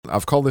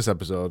I've called this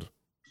episode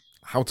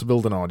 "How to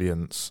Build an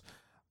Audience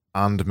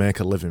and Make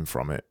a Living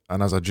from It."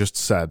 And as I just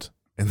said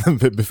in the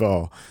bit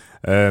before,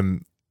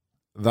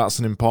 that's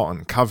an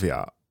important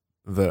caveat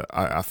that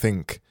I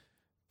think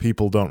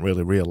people don't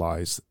really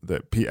realize,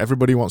 that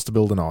everybody wants to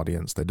build an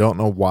audience. They don't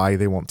know why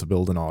they want to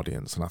build an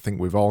audience. And I think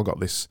we've all got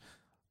this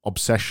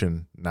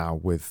obsession now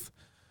with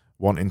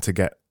wanting to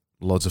get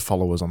loads of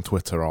followers on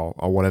Twitter or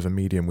whatever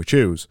medium we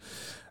choose.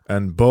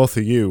 And both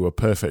of you are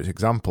perfect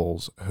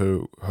examples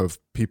who have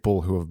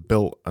people who have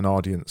built an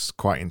audience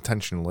quite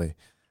intentionally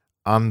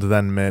and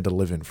then made a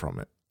living from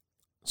it.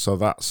 So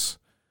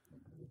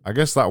I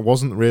guess that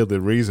wasn't really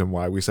the reason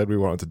why we said we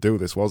wanted to do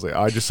this, was it?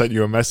 I just sent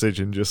you a message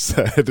and just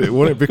said,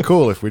 wouldn't it be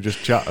cool if we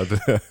just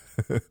chatted?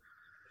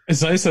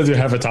 It's nice that you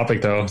have a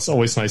topic, though. It's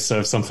always nice to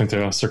have something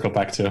to circle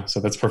back to. So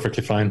that's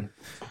perfectly fine.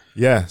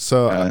 Yeah,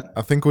 so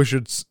I think we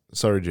should...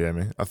 Sorry,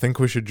 Jamie. I think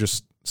we should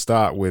just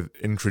start with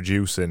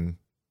introducing,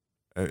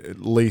 at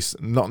least,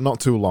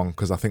 not too long,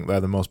 because I think they're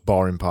the most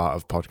boring part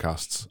of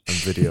podcasts and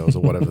videos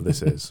or whatever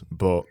this is.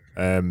 But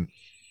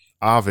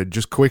Arvid,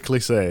 just quickly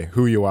say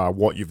who you are,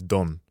 what you've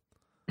done.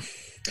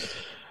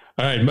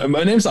 All right,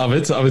 my name's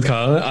Arvid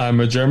Karl. I'm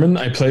a German.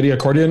 I play the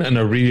accordion and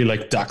I really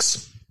like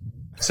ducks.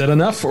 Is that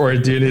enough, or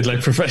do you need like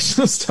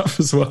professional stuff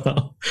as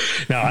well?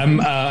 No,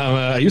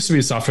 I used to be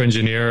a software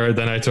engineer.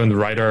 Then I turned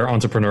writer,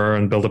 entrepreneur,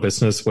 and built a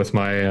business with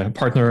my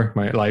partner,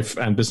 my life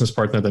and business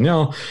partner,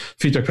 Danielle.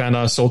 Feedback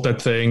Panda, sold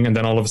that thing. And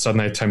then all of a sudden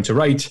I had time to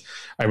write.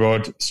 I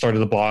wrote,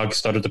 started a blog,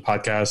 started the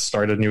podcast,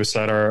 started a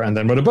newsletter, and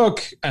then wrote a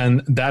book.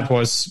 And that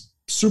was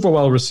super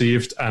well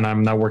received. And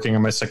I'm now working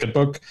on my second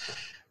book,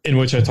 in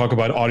which I talk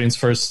about audience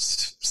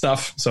first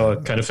stuff. So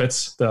it kind of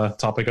fits the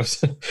topic of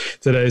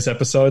today's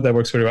episode. That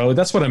works pretty well.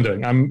 That's what I'm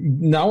doing.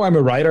 I'm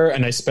a writer,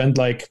 and I spend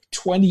like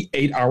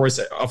 28 hours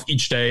of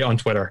each day on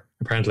Twitter,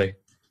 apparently.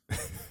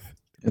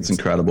 It's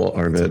incredible,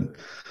 Arvid.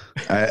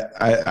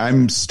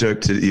 I'm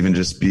stoked to even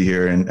just be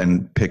here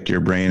and pick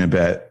your brain a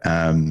bit.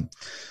 And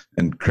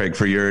Craig,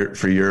 for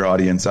your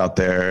audience out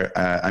there,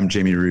 I'm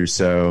Jamie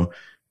Russo.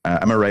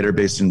 I'm a writer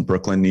based in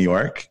Brooklyn, New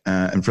York.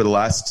 And for the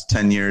last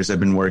 10 years,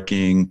 I've been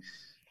working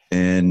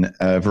in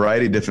a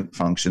variety of different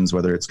functions,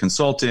 whether it's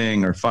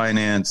consulting or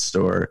finance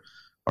or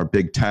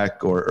big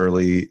tech or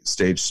early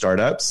stage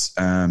startups.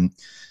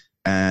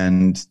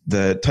 And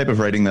the type of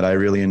writing that I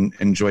really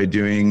enjoy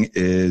doing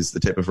is the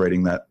type of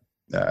writing that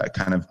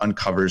kind of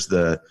uncovers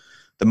the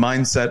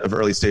mindset of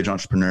early stage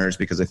entrepreneurs,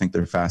 because I think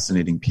they're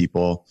fascinating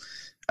people.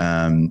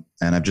 And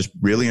I've just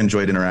really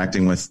enjoyed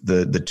interacting with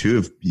the two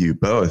of you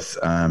both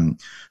on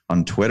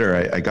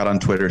Twitter. I got on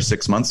Twitter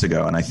 6 months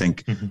ago, and I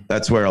think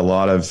that's where a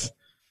lot of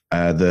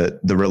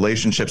the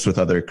relationships with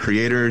other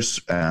creators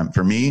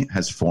for me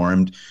has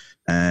formed.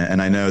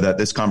 And I know that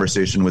this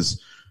conversation was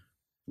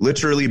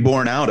literally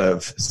born out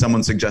of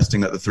someone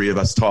suggesting that the three of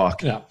us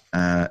talk. Yeah.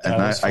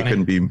 I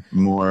couldn't be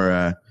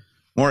more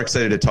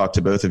excited to talk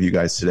to both of you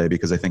guys today,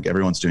 because I think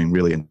everyone's doing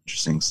really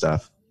interesting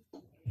stuff.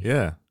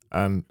 Yeah.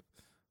 And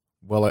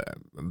well,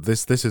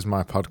 this is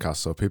my podcast,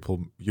 so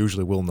people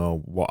usually will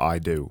know what I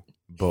do.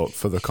 But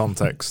for the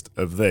context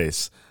of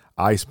this,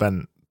 I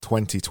spent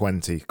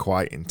 2020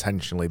 quite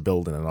intentionally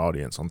building an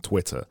audience on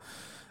Twitter,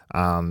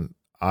 and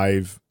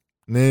I've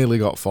nearly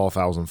got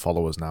 4,000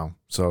 followers now,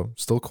 so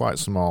still quite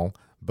small,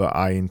 but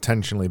I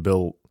intentionally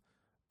built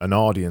an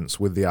audience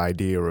with the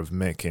idea of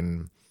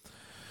making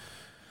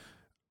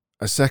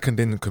a second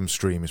income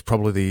stream is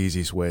probably the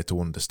easiest way to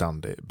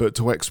understand it, but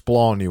to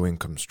explore new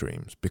income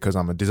streams, because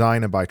I'm a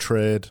designer by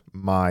trade.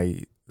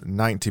 My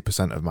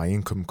 90% of my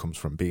income comes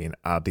from being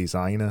a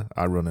designer.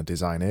 I run a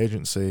design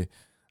agency,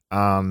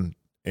 and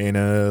in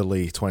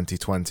early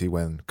 2020,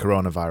 when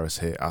coronavirus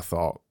hit, I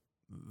thought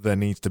there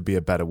needs to be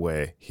a better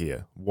way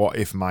here. What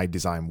if my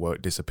design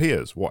work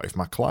disappears? What if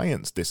my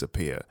clients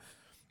disappear?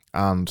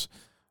 And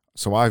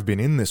so I've been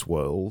in this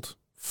world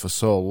for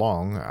so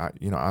long.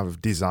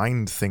 I've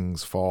designed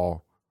things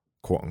for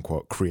quote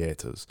unquote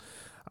creators,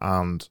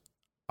 and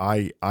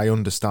I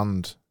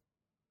understand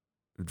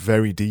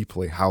very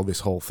deeply how this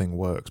whole thing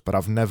works, but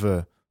I've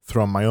never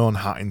thrown my own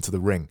hat into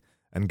the ring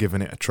and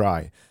given it a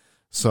try.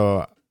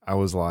 So I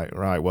was like,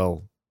 right,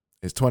 well,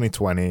 it's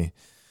 2020,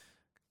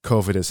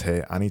 COVID has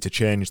hit, I need to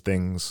change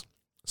things,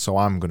 so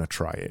I'm going to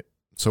try it.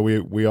 So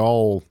we've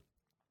all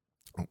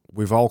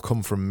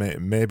come from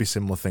maybe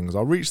similar things,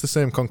 or reached the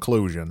same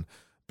conclusion,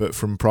 but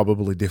from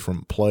probably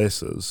different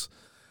places.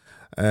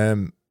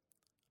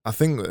 I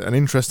think an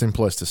interesting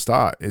place to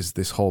start is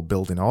this whole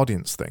building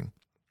audience thing.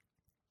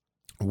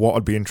 What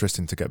would be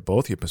interesting to get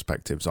both your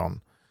perspectives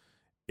on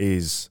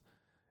is,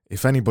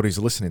 if anybody's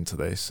listening to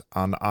this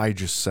and I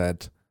just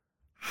said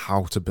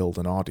how to build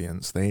an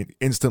audience, they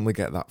instantly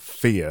get that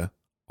fear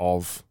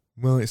of,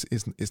 well,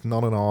 it's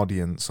not an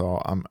audience,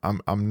 or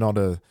I'm not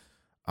a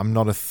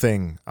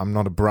thing, I'm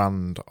not a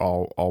brand,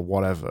 or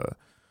whatever.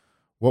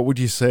 What would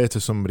you say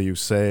to somebody who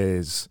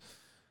says,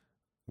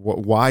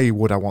 why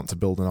would I want to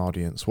build an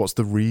audience? What's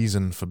the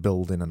reason for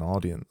building an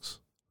audience?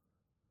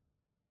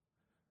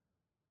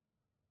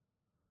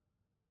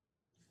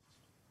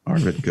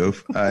 Arvid, go.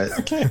 I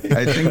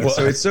think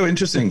so. It's so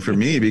interesting for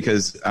me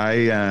because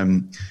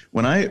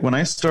when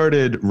I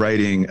started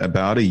writing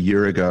about a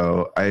year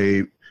ago,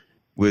 I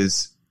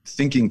was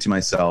thinking to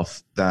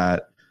myself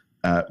that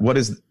what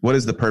is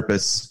the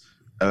purpose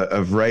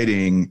of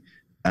writing?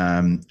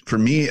 For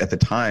me at the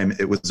time,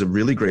 it was a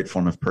really great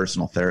form of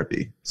personal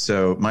therapy.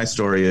 So my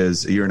story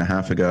is a year and a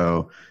half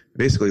ago, I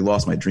basically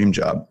lost my dream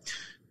job.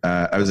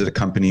 I was at a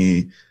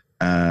company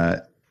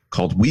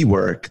called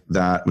WeWork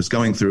that was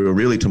going through a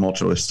really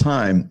tumultuous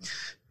time,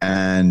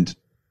 and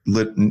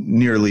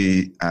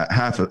nearly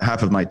half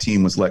of my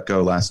team was let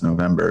go last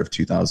November of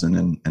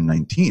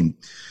 2019.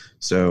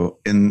 So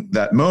in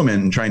that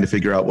moment, and trying to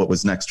figure out what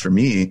was next for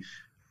me,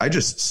 I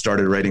just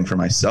started writing for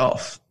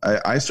myself.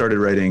 I started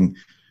writing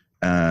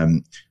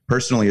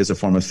personally as a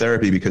form of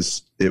therapy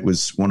because it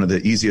was one of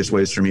the easiest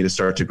ways for me to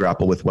start to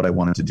grapple with what I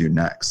wanted to do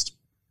next.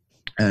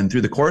 And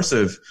through the course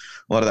of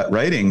a lot of that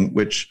writing,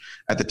 which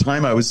at the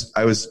time I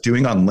was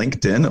doing on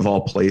LinkedIn of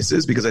all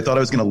places, because I thought I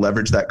was going to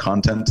leverage that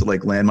content to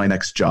like land my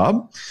next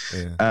job.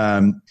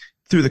 Yeah.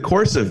 Through the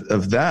course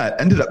of that,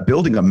 ended up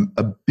building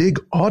a big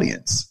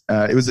audience.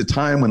 It was a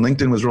time when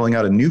LinkedIn was rolling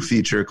out a new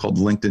feature called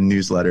LinkedIn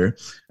Newsletter.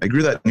 I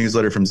grew that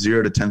newsletter from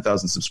 0 to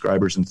 10,000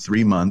 subscribers in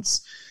 3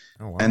 months.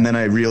 Oh, wow. And then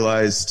I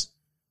realized,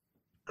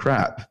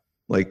 crap,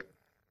 like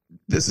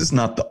this is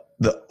not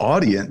the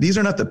audience. These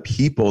are not the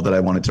people that I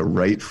wanted to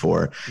write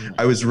for. Mm-hmm.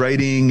 I was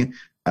writing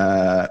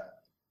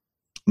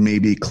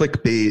maybe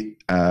clickbait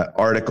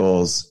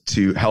articles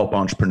to help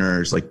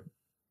entrepreneurs like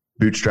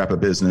bootstrap a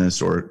business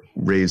or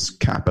raise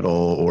capital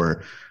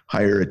or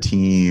hire a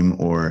team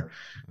or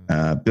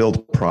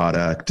build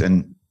product,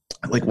 and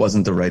like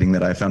wasn't the writing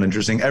that I found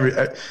interesting.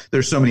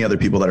 There's so many other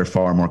people that are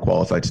far more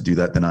qualified to do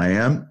that than I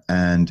am,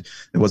 and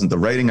it wasn't the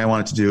writing I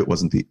wanted to do. It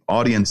wasn't the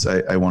audience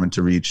I wanted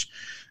to reach.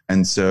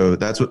 And so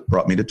that's what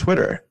brought me to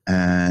Twitter.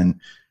 And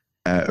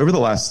over the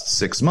last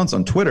 6 months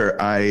on Twitter,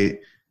 I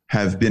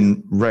have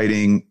been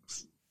writing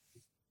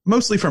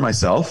mostly for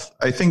myself.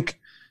 I think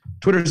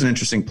Twitter is an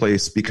interesting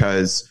place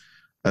because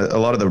a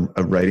lot of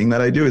the writing that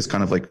I do is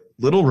kind of like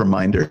little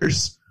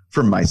reminders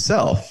for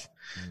myself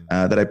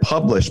that I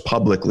publish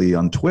publicly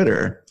on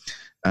Twitter.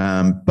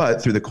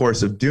 But through the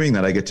course of doing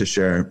that, I get to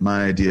share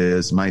my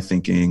ideas, my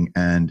thinking,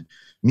 and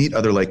meet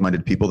other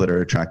like-minded people that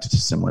are attracted to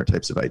similar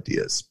types of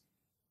ideas.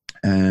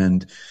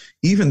 And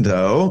even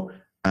though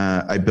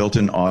I built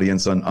an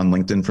audience on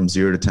LinkedIn from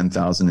 0 to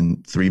 10,000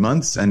 in 3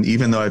 months, and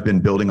even though I've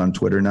been building on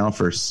Twitter now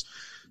for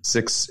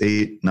 6,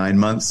 8, 9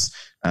 months,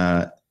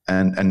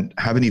 and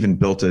haven't even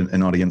built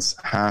an audience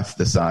half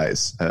the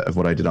size of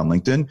what I did on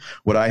LinkedIn,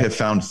 what I have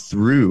found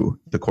through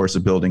the course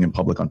of building in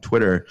public on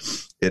Twitter,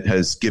 it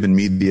has given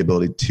me the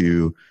ability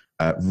to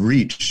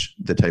reach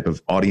the type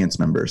of audience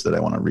members that I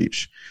want to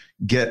reach,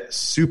 get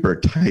super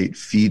tight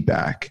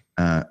feedback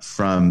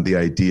from the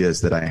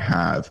ideas that I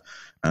have,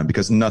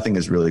 because nothing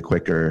is really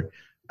quicker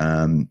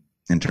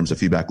in terms of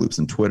feedback loops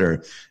than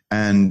Twitter.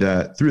 And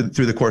through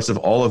the course of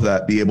all of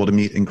that, be able to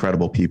meet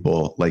incredible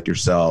people like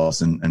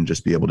yourselves and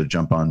just be able to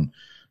jump on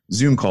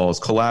Zoom calls,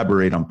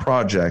 collaborate on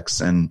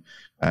projects. And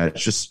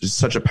it's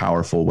such a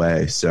powerful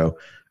way. So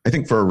I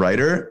think for a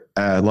writer,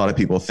 a lot of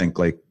people think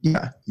like,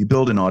 yeah, you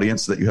build an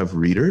audience so that you have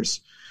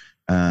readers.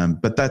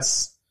 But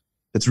that's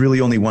really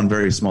only one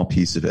very small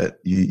piece of it.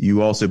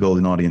 You also build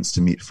an audience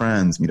to meet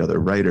friends, meet other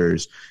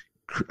writers,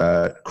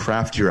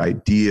 craft your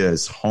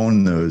ideas,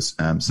 hone those,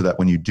 so that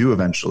when you do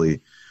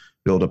eventually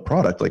build a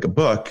product like a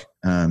book,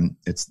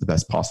 it's the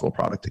best possible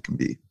product it can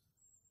be.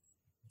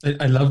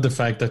 I love the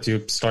fact that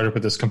you started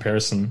with this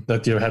comparison,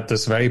 that you had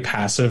this very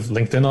passive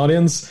LinkedIn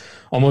audience,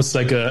 almost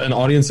like an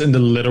audience in the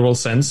literal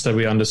sense that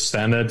we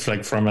understand it,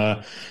 like from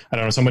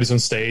somebody's on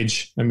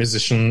stage, a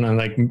musician, and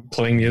like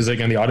playing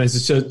music, and the audience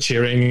is just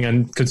cheering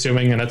and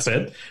consuming, and that's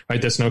it, right?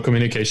 There's no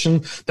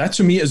communication. That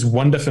to me is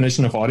one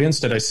definition of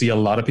audience that I see a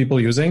lot of people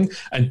using,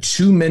 and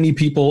too many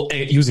people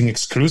using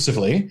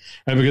exclusively.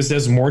 And because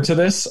there's more to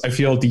this, I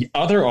feel the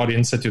other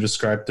audience that you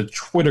described, the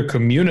Twitter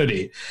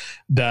community,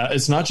 that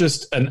it's not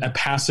just a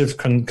passive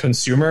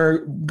consumer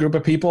group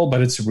of people,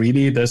 but it's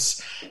really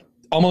this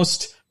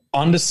almost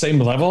on the same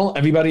level.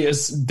 Everybody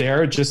is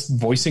there just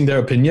voicing their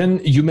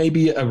opinion. You may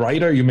be a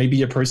writer, you may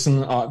be a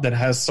person that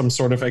has some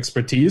sort of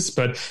expertise,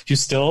 but you're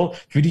still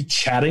really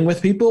chatting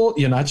with people.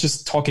 You're not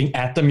just talking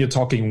at them, you're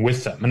talking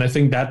with them. And I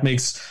think that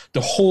makes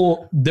the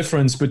whole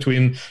difference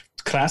between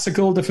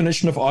classical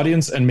definition of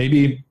audience and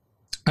maybe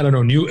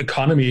new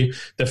economy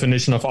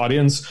definition of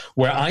audience,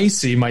 where I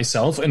see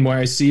myself and where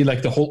I see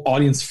like the whole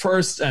audience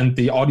first and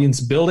the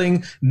audience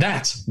building.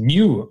 That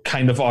new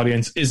kind of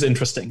audience is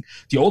interesting.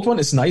 The old one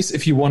is nice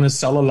if you want to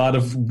sell a lot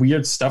of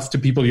weird stuff to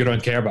people you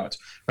don't care about,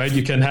 right?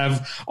 You can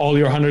have all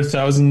your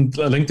 100,000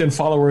 LinkedIn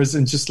followers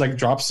and just like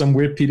drop some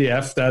weird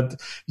PDF that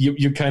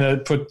you kind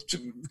of put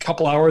a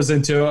couple hours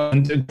into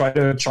and try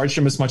to charge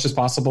them as much as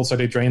possible so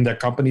they drain their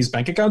company's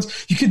bank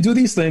accounts. You can do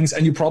these things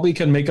and you probably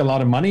can make a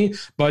lot of money,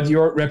 but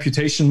your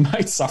reputation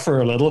might suffer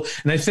a little.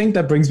 And I think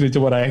that brings me to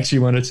what I actually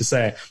wanted to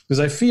say,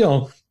 because I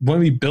feel when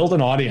we build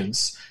an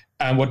audience,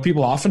 and what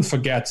people often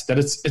forget, that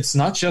it's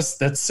not just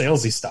that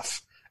salesy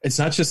stuff. It's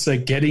not just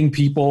like getting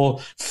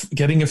people,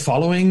 getting a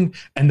following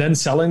and then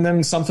selling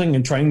them something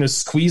and trying to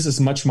squeeze as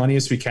much money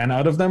as we can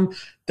out of them.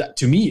 That,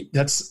 to me,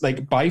 that's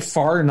like by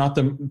far not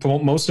the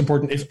most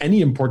important, if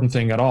any important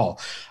thing at all.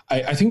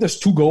 I think there's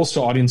two goals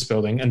to audience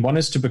building. And one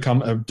is to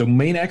become a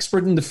domain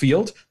expert in the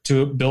field,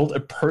 to build a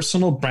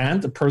personal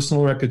brand, a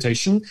personal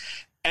reputation,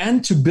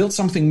 and to build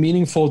something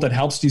meaningful that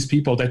helps these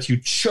people that you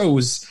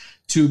chose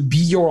to be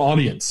your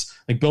audience.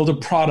 Like build a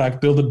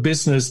product, build a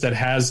business that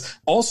has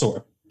also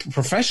a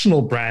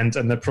professional brand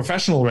and a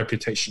professional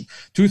reputation.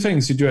 Two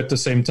things you do at the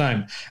same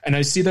time. And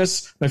I see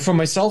this, like for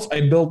myself,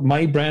 I build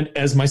my brand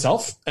as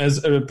myself,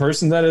 as a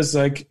person that is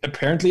like,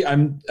 apparently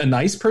I'm a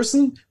nice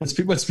person. That's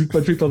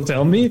what people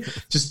tell me.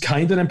 Just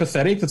kind and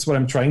empathetic. That's what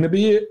I'm trying to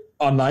be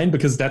online,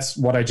 because that's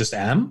what I just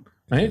am.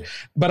 Right.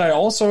 But I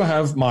also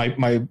have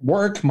my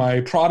work, my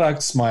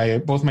products,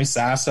 both my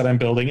SaaS that I'm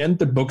building and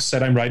the books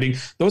that I'm writing.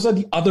 Those are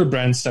the other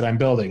brands that I'm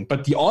building.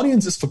 But the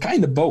audience is for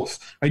kind of both.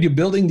 Right? You're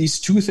building these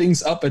two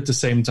things up at the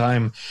same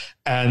time.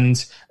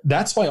 And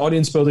that's why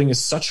audience building is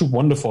such a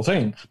wonderful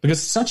thing, because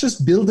it's not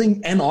just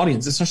building an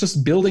audience. It's not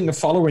just building a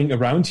following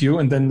around you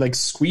and then like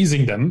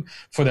squeezing them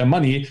for their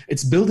money.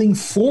 It's building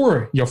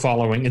for your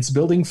following. It's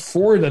building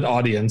for that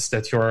audience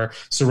that you're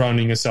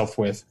surrounding yourself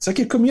with. It's like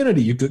a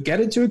community. You could get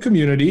into a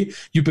community.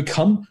 You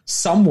become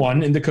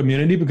someone in the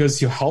community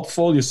because you're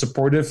helpful, you're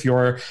supportive,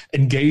 you're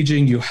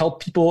engaging, you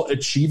help people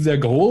achieve their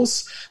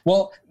goals.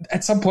 Well,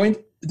 at some point,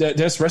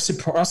 there's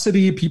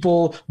reciprocity.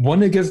 People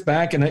want to give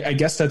back. And I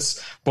guess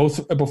that's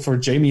both for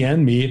Jamie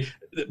and me,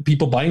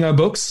 people buying our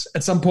books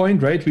at some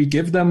point, right? We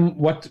give them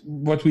what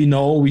we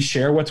know, we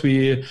share what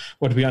we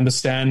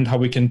understand,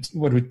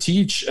 what we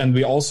teach, and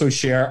we also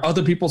share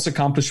other people's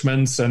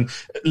accomplishments and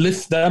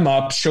lift them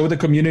up, show the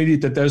community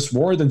that there's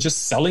more than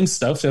just selling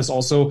stuff. There's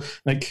also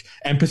like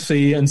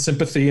empathy and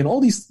sympathy and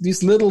all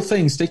these little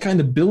things. They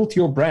kind of build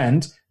your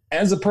brand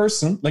as a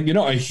person, like,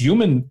 a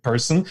human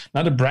person,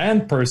 not a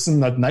brand person,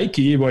 not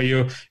Nike, where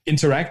you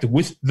interact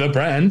with the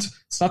brand.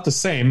 It's not the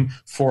same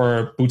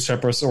for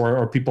bootstrappers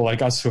or people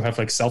like us who have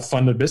like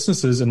self-funded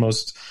businesses in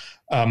most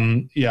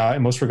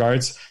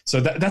regards. So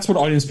that's what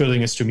audience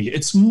building is to me.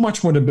 It's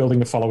much more than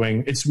building a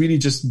following. It's really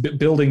just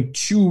building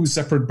two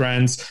separate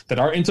brands that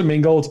are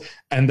intermingled,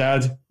 and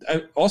that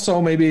also,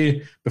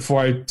 maybe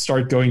before I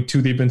start going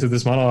too deep into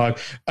this monologue,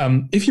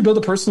 if you build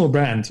a personal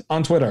brand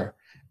on Twitter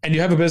and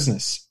you have a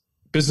business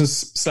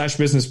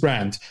 /business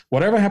brand,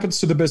 whatever happens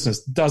to the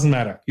business doesn't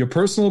matter. Your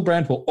personal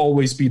brand will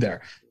always be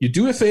there. You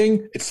do a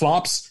thing, it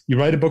flops, you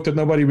write a book that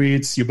nobody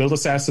reads, you build a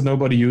SaaS that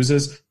nobody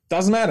uses,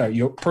 doesn't matter.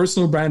 Your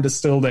personal brand is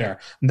still there.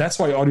 And that's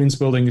why audience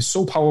building is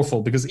so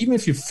powerful, because even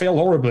if you fail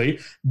horribly,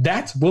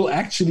 that will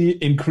actually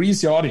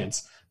increase your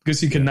audience,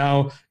 because you can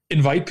now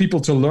invite people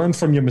to learn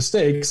from your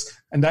mistakes,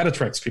 and that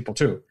attracts people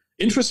too.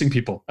 Interesting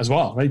people as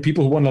well, right?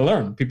 People who want to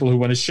learn, people who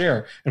want to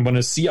share and want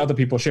to see other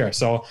people share.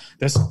 So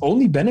there's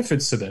only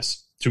benefits to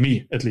this, to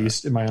me, at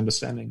least in my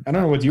understanding. I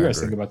don't know what you guys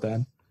think about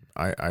that.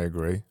 I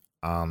agree.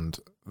 And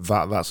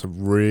that's a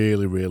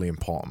really, really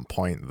important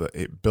point, that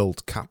it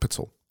builds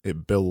capital.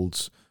 It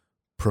builds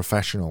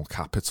professional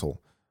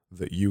capital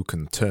that you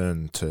can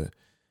turn to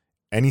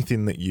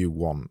anything that you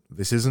want.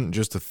 This isn't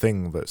just a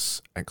thing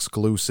that's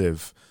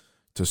exclusive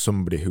to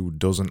somebody who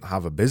doesn't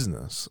have a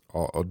business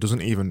or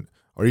doesn't even,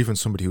 or even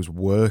somebody who's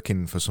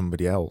working for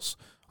somebody else.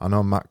 I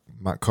know Matt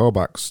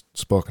Kobach's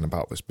spoken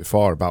about this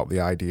before, about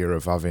the idea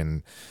of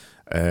having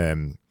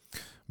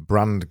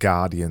brand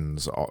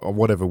guardians, or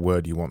whatever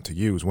word you want to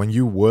use. When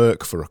you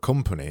work for a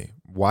company,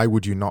 why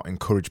would you not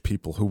encourage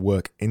people who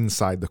work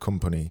inside the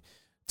company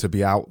to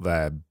be out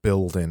there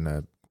building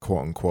a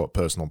quote-unquote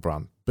personal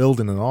brand,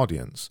 building an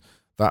audience?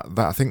 That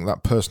I think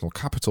that personal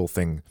capital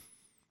thing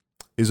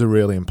is a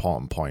really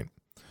important point,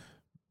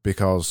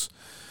 because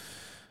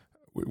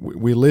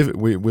we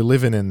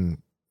living in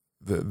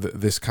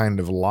this kind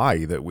of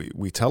lie that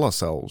we tell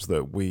ourselves,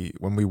 that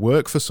when we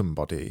work for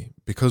somebody,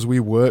 because we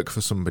work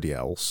for somebody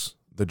else,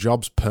 the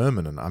job's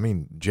permanent. I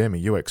mean, Jamie,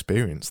 you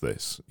experience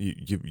this.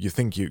 You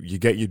think you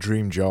get your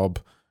dream job,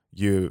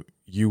 you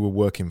were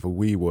working for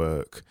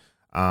WeWork,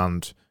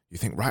 and you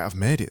think, right, I've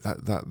made it.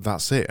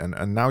 That's it.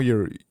 And now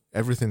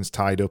everything's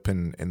tied up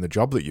in the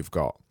job that you've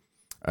got,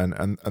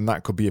 and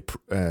that could be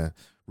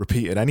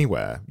repeated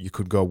anywhere. You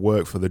could go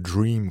work for the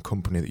dream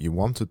company that you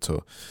wanted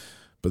to.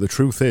 But the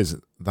truth is,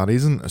 that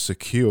isn't a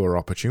secure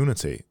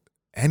opportunity.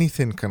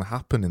 Anything can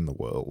happen in the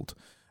world.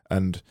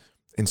 And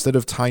instead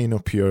of tying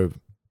up your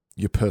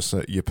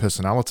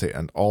personality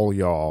and all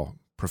your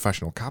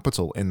professional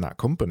capital in that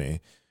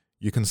company,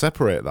 you can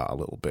separate that a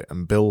little bit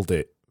and build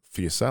it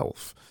for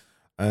yourself.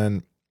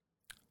 And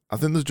I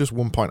think there's just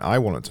one point I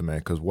wanted to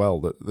make as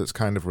well that's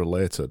kind of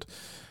related.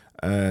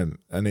 And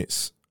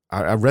it's,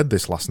 I read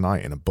this last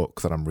night in a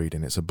book that I'm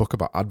reading. It's a book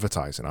about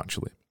advertising,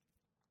 actually.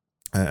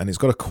 And it's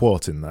got a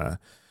quote in there.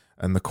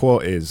 And the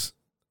quote is,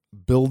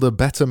 "Build a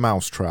better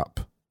mousetrap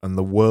and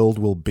the world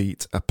will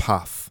beat a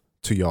path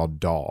to your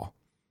door."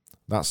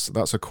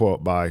 That's a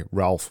quote by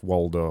Ralph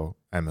Waldo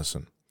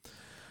Emerson.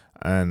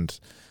 And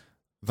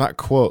that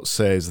quote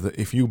says that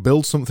if you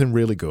build something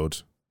really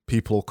good,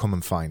 people will come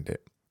and find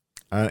it.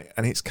 And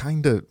it's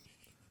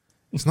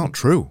it's not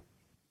true.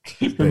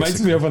 It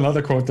reminds me of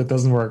another quote that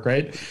doesn't work,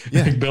 right?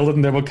 Yeah. Like, build it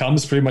and they will come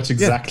is pretty much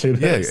exactly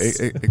this.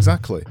 Yeah,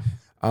 exactly.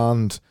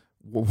 And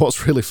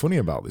what's really funny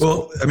about this?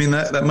 Well, I mean,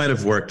 that might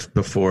have worked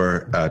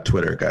before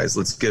Twitter, guys.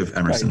 Let's give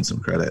Emerson some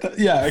credit.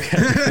 Yeah, okay.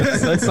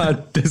 Let's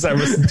not diss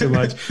Emerson too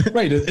much.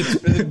 Right.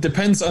 It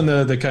depends on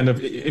the kind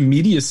of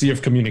immediacy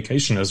of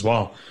communication as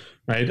well.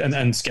 Right.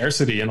 And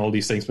scarcity and all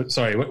these things. But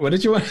sorry, what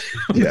did you want?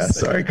 Yeah,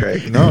 sorry,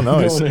 Craig. No,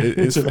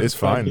 it's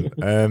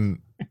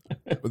fine.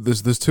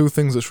 There's two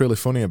things that's really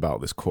funny about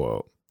this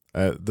quote.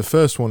 The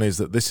first one is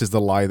that this is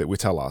the lie that we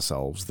tell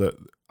ourselves, that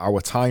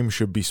our time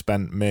should be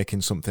spent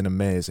making something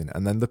amazing,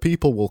 and then the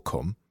people will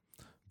come.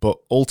 But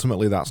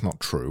ultimately, that's not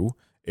true.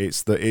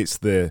 It's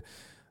the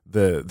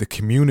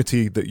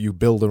community that you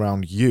build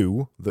around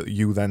you that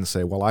you then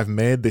say, well, I've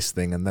made this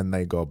thing, and then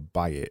they go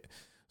buy it.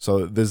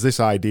 So there's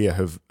this idea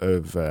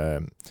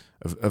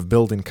of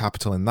building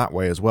capital in that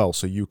way as well.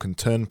 So you can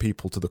turn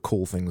people to the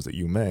cool things that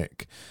you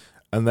make.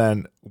 And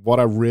then what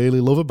I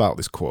really love about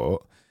this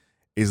quote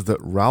is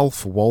that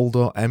Ralph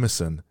Waldo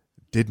Emerson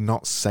did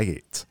not say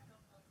it,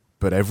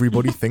 but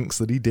everybody thinks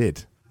that he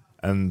did.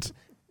 And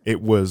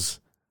it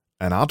was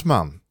an ad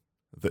man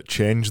that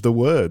changed the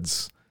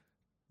words,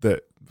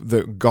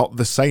 that got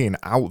the saying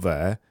out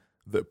there,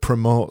 that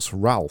promotes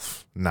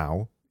Ralph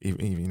now.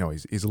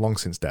 He's long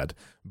since dead,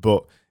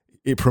 but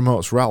it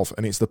promotes Ralph,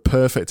 and it's the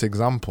perfect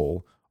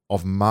example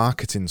of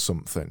marketing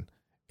something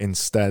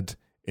instead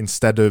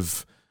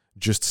of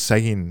just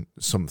saying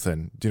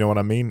something. Do you know what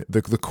I mean?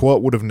 The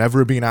quote would have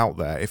never been out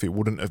there if it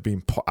wouldn't have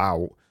been put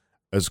out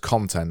as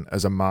content,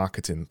 as a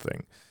marketing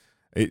thing.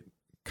 It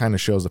kind of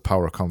shows the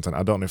power of content.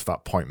 I don't know if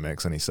that point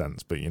makes any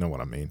sense, but you know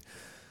what I mean.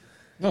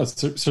 No, it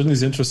certainly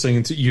is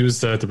interesting to use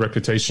the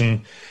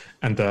reputation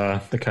and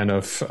the kind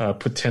of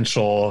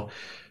potential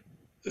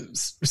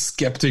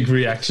skeptic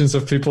reactions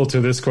of people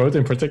to this quote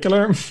in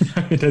particular.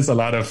 I mean, there's a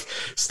lot of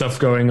stuff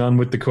going on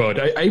with the quote.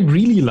 I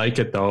really like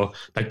it, though,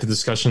 like the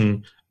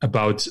discussion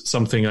about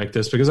something like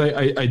this, because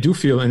I do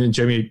feel, and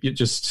Jamie, you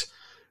just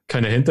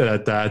kind of hinted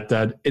at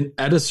that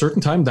at a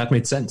certain time that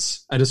made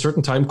sense. At a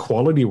certain time,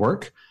 quality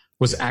work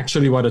was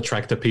actually what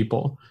attracted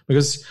people,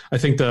 because I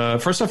think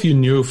first off, you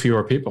knew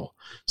fewer people.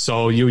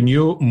 So you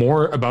knew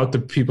more about the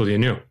people you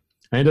knew.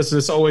 And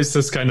there's always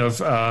this kind of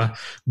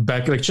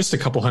back, like just a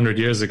couple hundred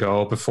years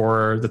ago,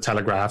 before the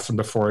telegraph and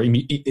before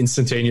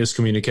instantaneous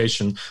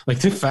communication, like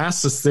the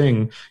fastest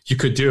thing you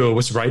could do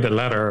was write a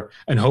letter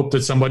and hope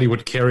that somebody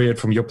would carry it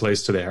from your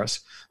place to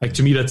theirs. Like,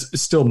 to me,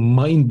 that's still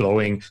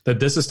mind-blowing that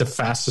this is the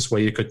fastest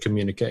way you could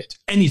communicate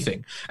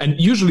anything.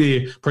 And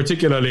usually,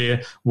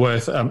 particularly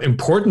with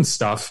important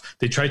stuff,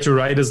 they try to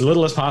write as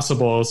little as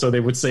possible. So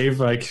they would save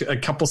like a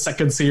couple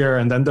seconds here,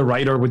 and then the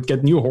writer would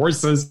get new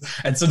horses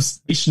at some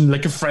station,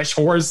 like a fresh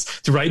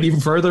horse, to write even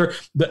further.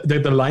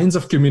 The lines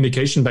of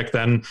communication back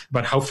then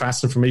about how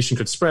fast information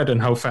could spread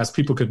and how fast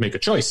people could make a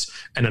choice,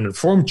 and an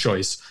informed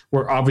choice,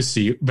 were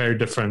obviously very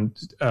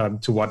different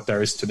to what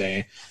there is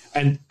today.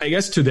 And I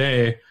guess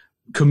today,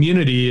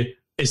 community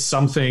is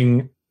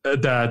something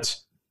that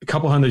a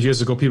couple hundred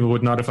years ago people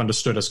would not have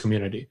understood as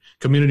community.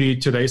 Community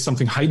today is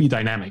something highly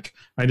dynamic,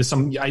 right?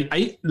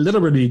 I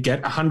literally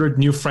get 100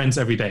 new friends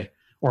every day,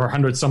 or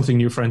 100 something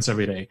new friends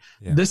every day.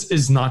 Yeah. This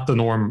is not the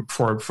norm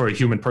for a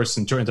human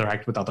person to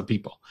interact with other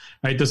people,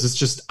 right? This is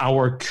just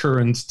our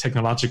current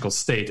technological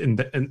state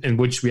in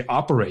which we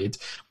operate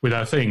with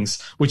our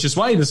things, which is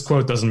why this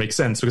quote doesn't make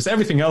sense, because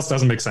everything else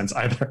doesn't make sense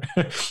either.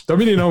 Don't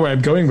really know where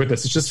I'm going with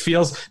this. It just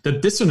feels the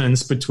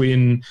dissonance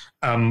between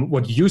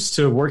what used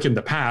to work in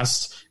the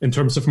past in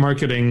terms of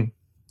marketing,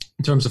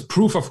 in terms of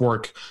proof of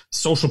work,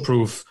 social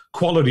proof,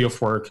 quality of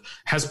work,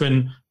 has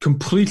been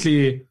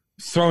completely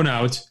thrown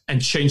out and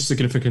changed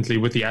significantly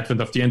with the advent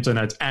of the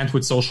internet and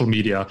with social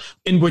media,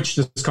 in which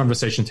this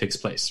conversation takes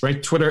place,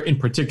 right? Twitter in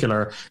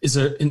particular is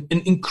an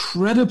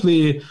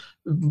incredibly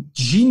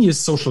genius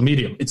social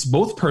medium. It's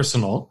both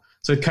personal,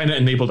 so it kind of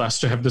enabled us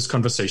to have this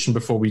conversation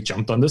before we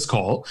jumped on this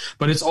call,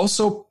 but it's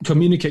also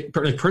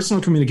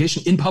personal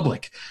communication in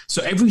public.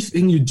 So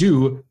everything you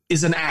do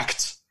is an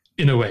act,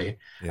 in a way.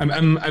 Yeah.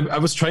 I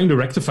was trying to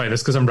rectify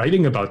this because I'm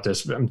writing about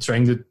this. I'm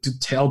trying to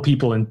tell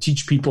people and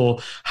teach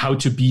people how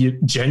to be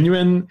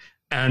genuine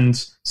and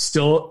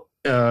still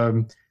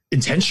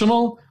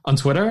intentional on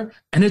Twitter.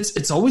 And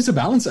it's always a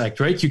balance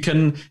act, right? You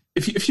can,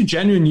 if you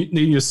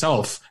genuinely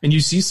yourself and you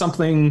see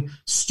something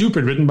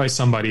stupid written by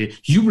somebody,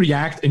 you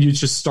react and you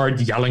just start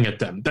yelling at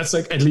them. That's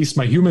like, at least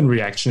my human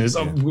reaction is,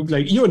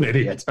 like, you're an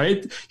idiot,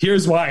 right?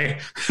 Here's why,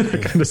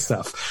 kind of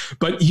stuff.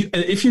 But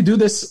if you do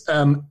this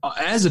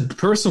as a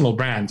personal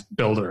brand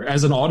builder,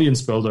 as an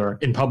audience builder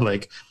in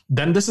public,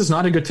 then this is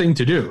not a good thing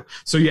to do.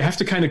 So you have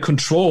to kind of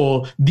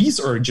control these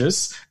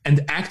urges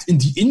and act in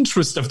the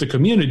interest of the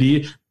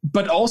community,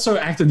 but also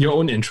act in your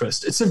own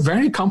interest. It's a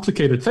very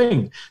complicated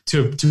thing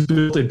to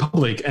build in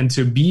public and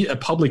to be a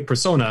public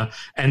persona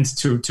and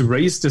to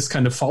raise this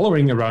kind of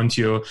following around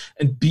you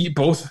and be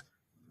both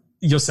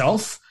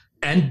yourself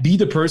and be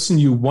the person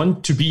you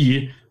want to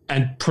be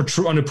and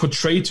want to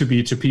portray to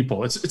be to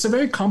people. It's a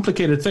very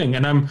complicated thing,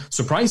 and I'm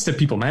surprised that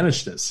people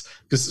manage this,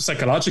 because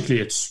psychologically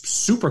it's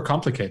super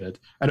complicated.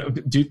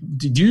 Do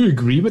you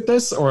agree with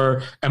this,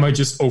 or am I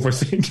just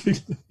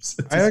overthinking this?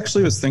 I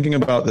actually was thinking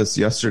about this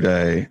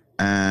yesterday,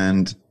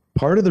 and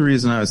part of the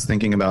reason I was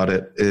thinking about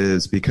it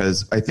is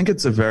because I think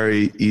it's a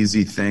very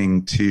easy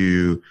thing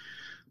to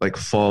like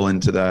fall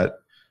into that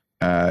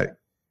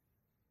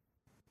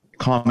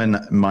common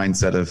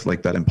mindset of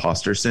like that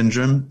imposter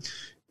syndrome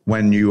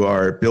when you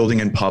are building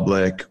in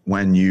public,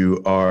 when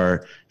you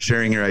are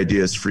sharing your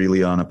ideas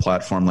freely on a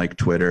platform like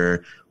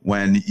Twitter,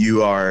 when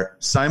you are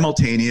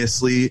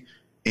simultaneously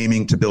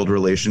aiming to build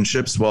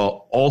relationships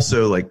while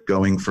also like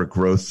going for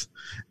growth.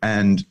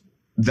 And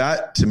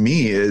that to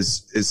me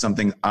is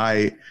something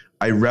I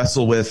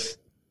wrestle with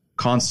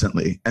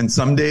constantly. And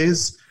some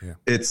days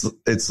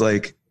it's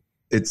like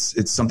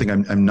it's something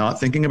I'm not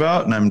thinking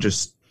about, and I'm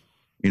just,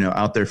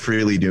 out there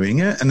freely doing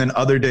it. And then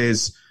other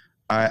days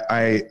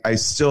I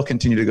still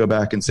continue to go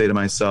back and say to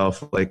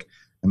myself, like,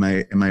 am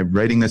I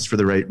writing this for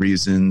the right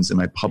reasons? Am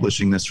I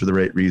publishing this for the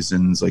right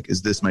reasons? Like,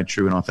 is this my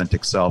true and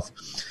authentic self?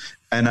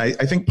 And I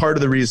think part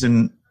of the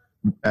reason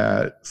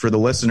for the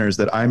listeners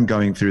that I'm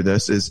going through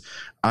this is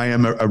I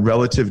am a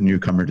relative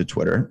newcomer to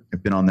Twitter.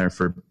 I've been on there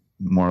for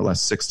more or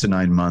less 6 to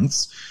 9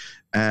 months.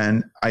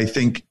 And I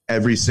think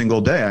every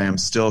single day I am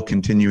still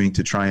continuing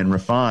to try and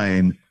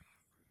refine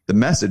the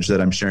message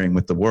that I'm sharing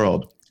with the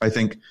world. I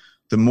think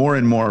the more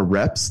and more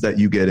reps that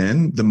you get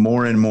in, the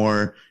more and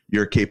more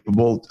you're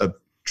capable of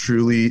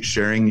truly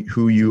sharing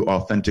who you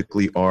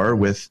authentically are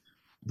with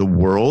the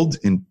world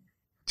in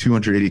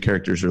 280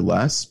 characters or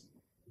less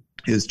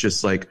is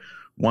just like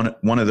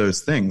one of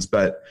those things.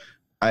 But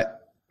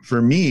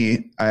for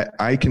me,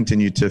 I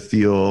continue to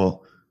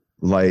feel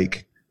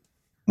like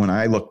when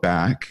I look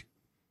back,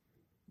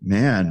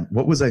 man,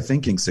 what was I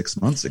thinking 6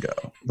 months ago?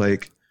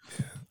 Like,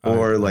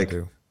 or like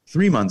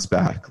 3 months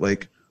back,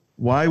 like,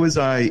 why was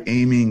I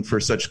aiming for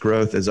such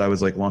growth as I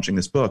was like launching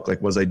this book?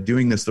 Like, was I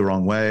doing this the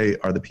wrong way?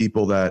 Are the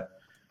people that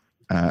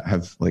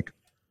have like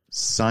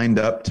signed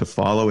up to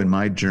follow in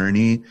my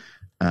journey,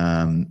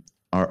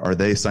 are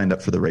they signed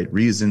up for the right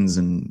reasons?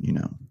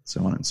 And,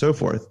 so on and so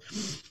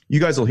forth. You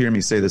guys will hear me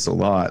say this a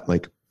lot.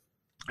 Like,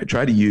 I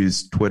try to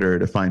use Twitter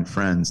to find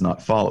friends,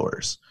 not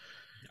followers.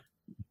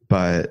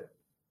 But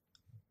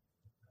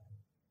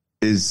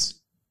is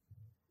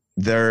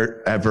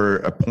there ever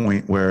a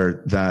point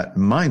where that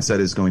mindset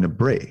is going to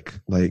break?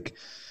 Like,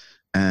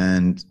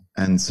 and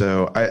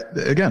so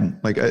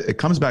it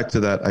comes back to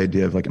that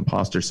idea of like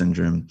imposter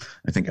syndrome.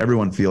 I think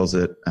everyone feels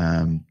it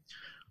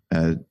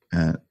at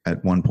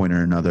one point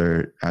or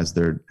another as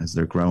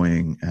they're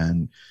growing.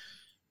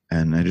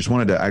 And I just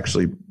wanted to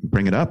actually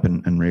bring it up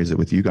and raise it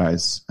with you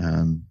guys.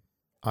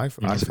 I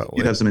felt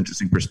you'd have some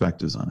interesting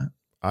perspectives on it.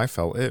 I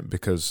felt it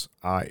because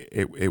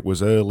it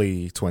was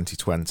early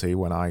 2020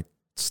 when I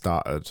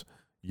started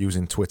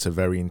using Twitter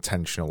very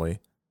intentionally.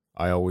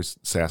 I always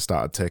say I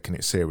started taking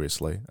it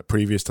seriously.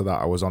 Previous to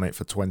that, I was on it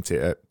for 20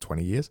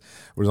 years.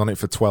 I was on it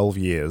for 12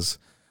 years,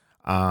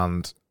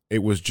 and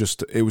it was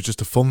just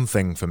a fun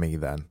thing for me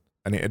then.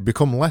 And it had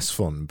become less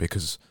fun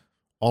because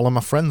all of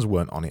my friends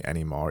weren't on it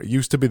anymore. It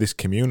used to be this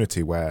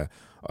community where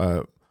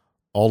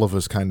all of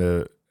us kind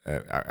of,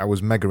 I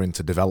was mega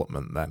into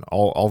development then.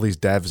 All these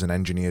devs and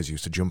engineers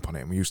used to jump on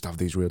it, and we used to have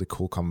these really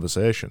cool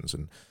conversations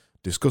and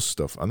discuss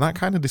stuff. And that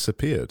kind of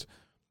disappeared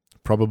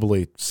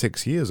probably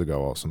 6 years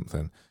ago or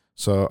something.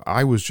 So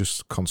I was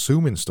just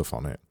consuming stuff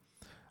on it.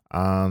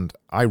 And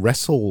I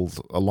wrestled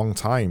a long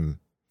time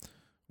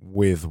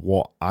with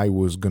what I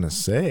was going to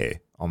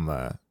say on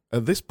there.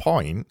 At this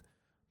point,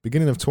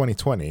 beginning of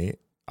 2020,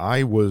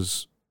 I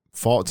was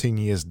 14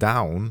 years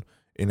down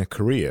in a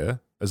career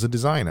as a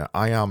designer.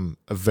 I am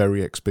a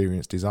very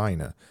experienced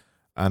designer.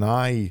 And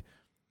I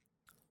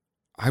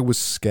was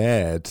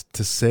scared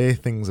to say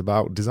things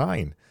about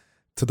design,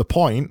 to the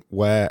point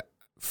where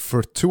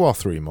for 2 or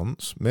 3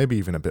 months, maybe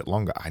even a bit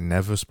longer, I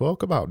never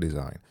spoke about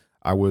design.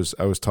 I was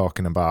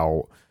talking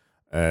about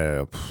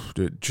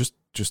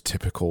just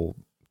typical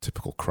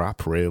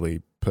crap,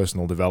 really,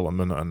 personal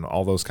development and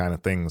all those kind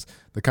of things.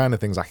 The kind of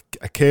things I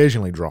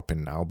occasionally drop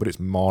in now, but it's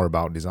more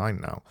about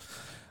design now.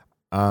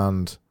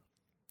 And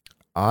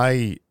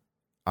I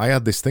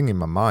had this thing in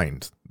my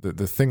mind.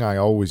 The thing I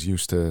always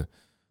used to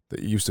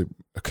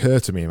occur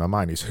to me in my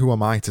mind is, who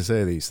am I to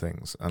say these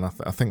things? And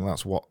I think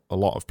that's what a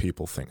lot of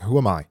people think. Who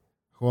am I?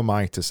 Who am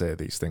I to say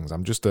these things?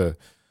 I'm just a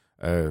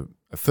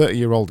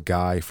 30-year-old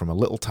guy from a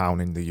little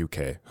town in the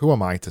UK. Who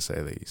am I to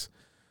say these?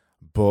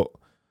 But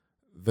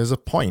there's a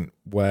point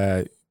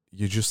where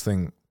you just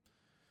think,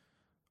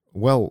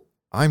 well,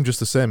 I'm just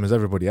the same as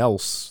everybody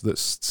else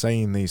that's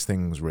saying these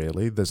things,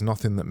 really. There's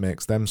nothing that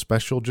makes them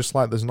special, just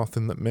like there's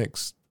nothing that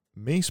makes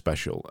me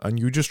special. And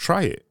you just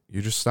try it.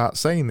 You just start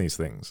saying these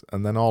things.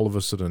 And then all of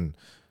a sudden,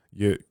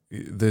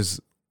 there's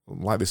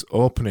like this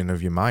opening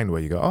of your mind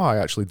where you go, oh, I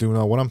actually do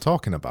know what I'm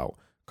talking about,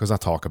 because I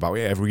talk about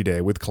it every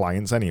day with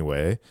clients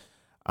anyway.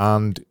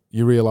 And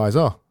you realize,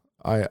 oh,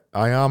 I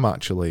am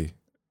actually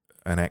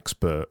an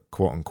expert,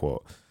 quote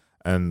unquote.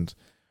 And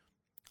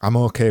I'm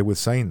okay with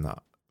saying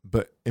that.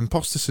 But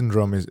imposter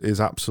syndrome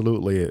is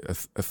absolutely a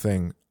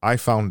thing. I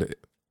found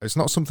it's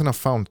not something I've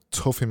found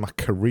tough in my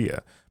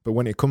career, but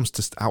when it comes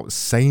to out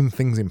saying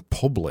things in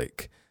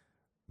public,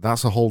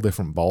 that's a whole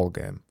different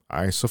ballgame.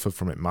 I suffered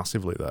from it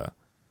massively there.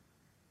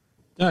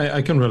 Yeah,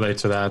 I can relate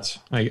to that.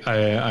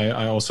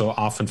 I also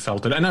often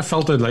felt it, and I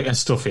felt it, like I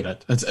still feel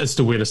it. It's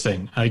the weirdest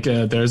thing. Like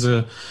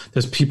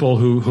there's people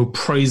who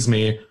praise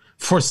me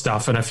for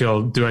stuff, and I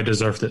feel, do I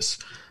deserve this?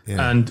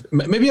 Yeah. And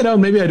maybe I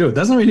don't, maybe I do. It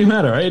doesn't really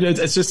matter, right?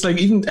 It's just like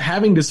even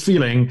having this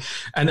feeling,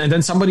 and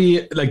then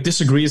somebody like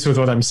disagrees with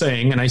what I'm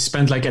saying, and I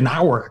spend like an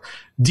hour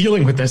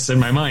dealing with this in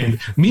my mind.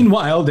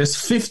 Meanwhile, there's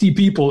 50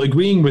 people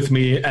agreeing with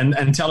me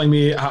and telling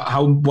me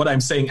how what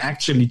I'm saying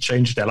actually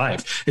changed their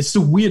life. It's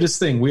the weirdest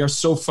thing. We are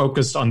so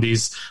focused on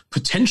these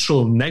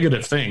potential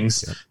negative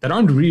things that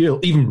aren't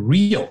even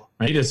real.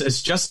 Right?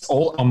 It's just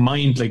all our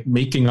mind like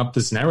making up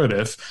this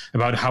narrative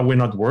about how we're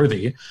not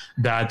worthy,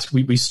 that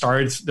we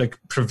start like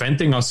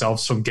preventing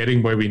ourselves from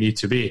getting where we need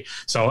to be.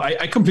 So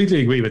I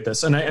completely agree with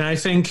this. And I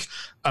think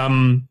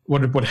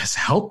what has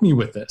helped me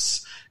with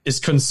this is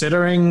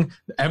considering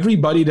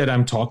everybody that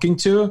I'm talking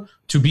to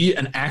be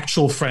an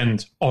actual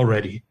friend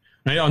already.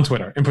 Right, on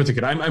Twitter in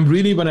particular. I'm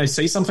really, when I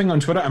say something on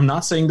Twitter, I'm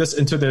not saying this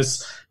into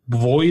this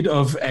void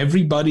of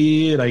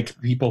everybody, like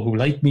people who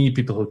like me,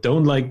 people who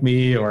don't like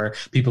me, or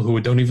people who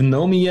don't even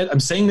know me yet. I'm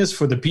saying this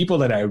for the people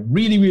that I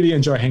really, really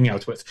enjoy hanging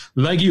out with,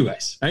 like you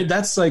guys. Right?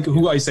 That's like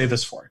who I say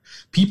this for.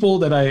 People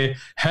that I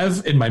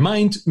have in my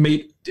mind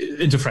made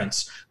into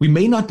friends. We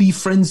may not be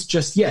friends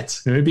just yet.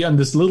 We may be on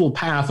this little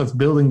path of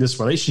building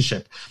this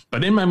relationship,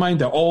 but in my mind,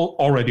 they're all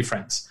already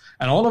friends.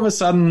 And all of a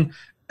sudden,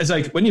 it's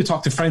like when you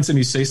talk to friends and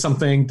you say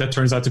something that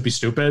turns out to be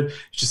stupid, you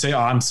just say, "Oh,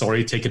 I'm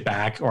sorry, take it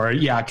back," or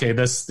 "Yeah, okay,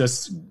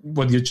 this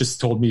what you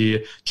just told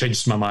me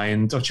changed my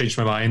mind,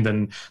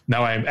 and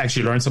now I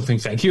actually learned something.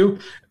 Thank you."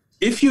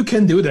 If you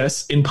can do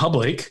this in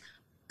public,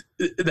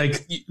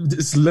 like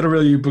it's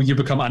literally you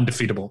become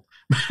undefeatable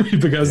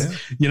because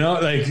you know,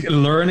 like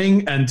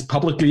learning and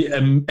publicly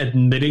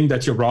admitting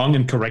that you're wrong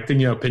and correcting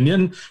your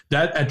opinion,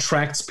 that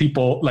attracts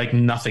people like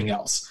nothing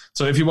else.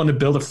 So if you want to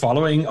build a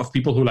following of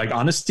people who like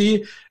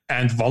honesty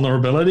and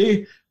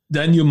vulnerability,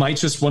 then you might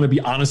just want to be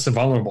honest and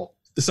vulnerable.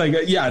 It's like,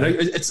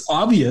 it's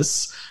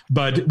obvious,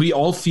 but we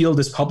all feel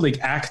this public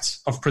act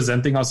of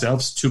presenting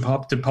ourselves to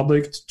the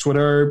public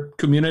Twitter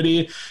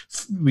community.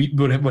 We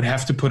would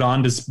have to put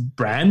on this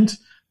brand,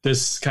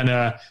 this kind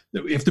of,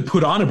 we have to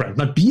put on a brand,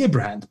 not be a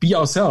brand, be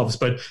ourselves,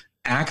 but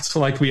act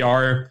like we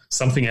are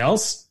something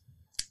else.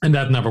 And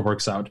that never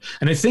works out.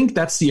 And I think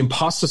that's the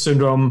imposter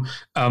syndrome.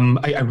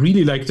 I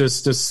really like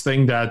this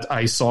thing that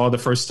I saw the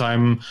first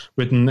time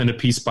written in a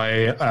piece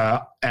by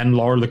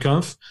Anne-Laure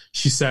Lecointre.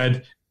 She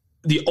said,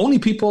 the only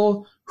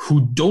people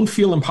who don't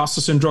feel imposter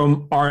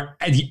syndrome are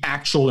the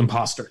actual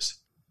imposters.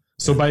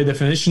 So by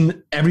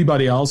definition,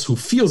 everybody else who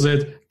feels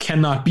it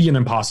cannot be an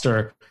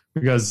imposter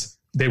because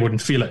they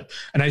wouldn't feel it.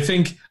 And I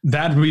think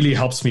that really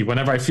helps me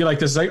whenever I feel like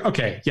this is like,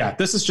 okay, yeah,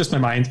 this is just my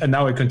mind. And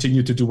now I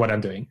continue to do what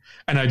I'm doing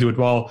and I do it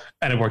well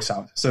and it works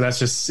out. So that's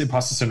just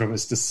imposter syndrome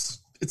is this,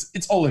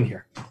 it's all in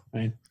here.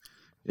 Right.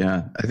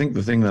 Yeah. I think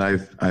the thing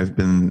that I've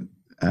been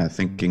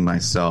thinking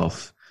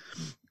myself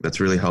that's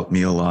really helped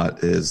me a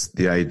lot is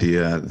the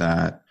idea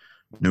that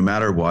no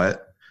matter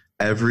what,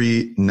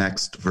 every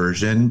next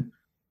version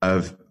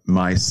of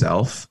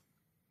myself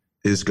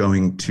is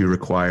going to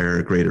require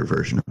a greater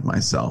version of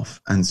myself.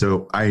 And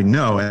so I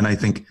know, and I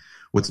think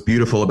what's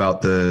beautiful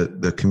about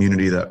the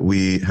community that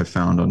we have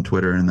found on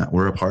Twitter and that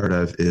we're a part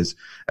of is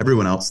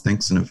everyone else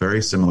thinks in a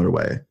very similar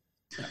way.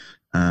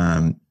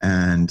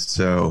 And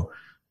so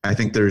I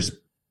think there's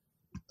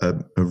a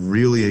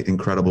really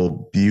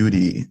incredible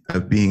beauty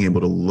of being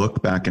able to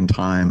look back in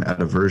time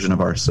at a version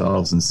of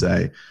ourselves and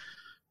say,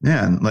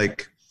 man,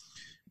 like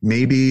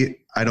maybe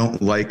I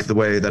don't like the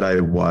way that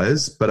I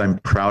was, but I'm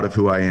proud of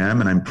who I am.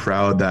 And I'm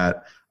proud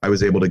that I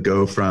was able to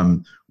go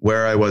from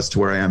where I was to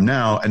where I am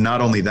now. And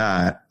not only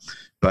that,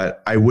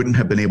 but I wouldn't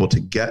have been able to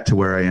get to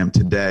where I am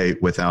today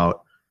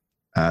without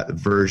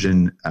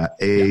version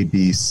A,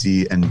 B,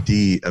 C, and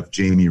D of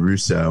Jamie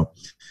Russo.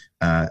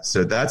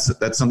 So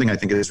that's something I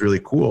think is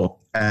really cool.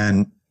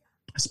 And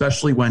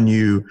especially when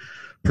you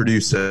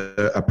produce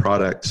a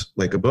product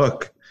like a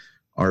book,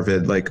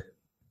 Arvid, like,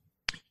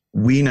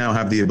 we now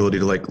have the ability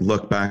to like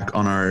look back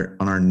on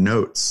our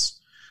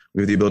notes.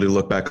 We have the ability to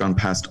look back on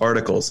past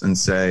articles and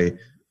say,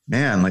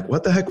 man, like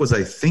what the heck was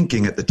I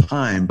thinking at the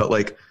time? But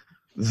like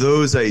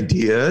those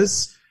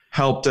ideas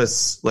helped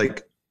us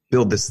like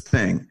build this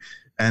thing.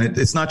 And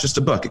it's not just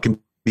a book. It can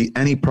be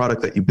any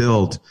product that you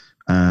build,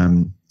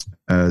 you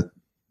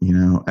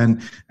know,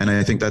 and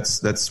I think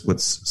that's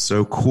what's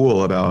so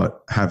cool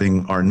about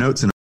having our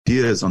notes and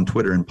ideas on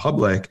Twitter in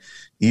public,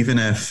 even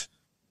if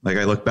like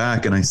I look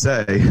back and I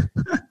say,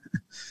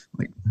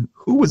 like,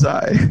 who was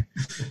I?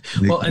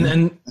 Well,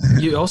 and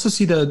you also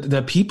see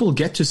that people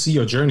get to see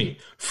your journey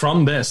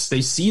from this.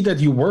 They see that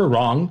you were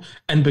wrong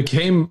and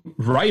became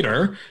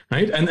righter,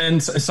 right?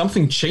 And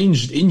something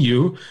changed in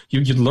you.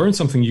 You learned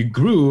something, you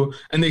grew,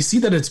 and they see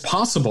that it's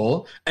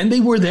possible, and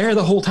they were there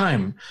the whole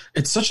time.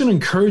 It's such an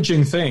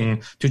encouraging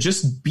thing to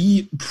just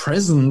be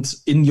present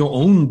in your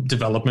own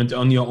development,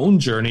 on your own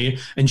journey,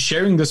 and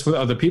sharing this with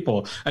other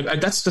people.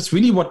 That's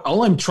really what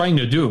all I'm trying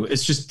to do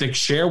is just like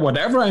share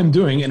whatever I'm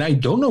doing, and I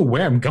don't know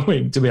where I'm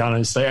going, to be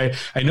honest. I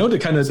know the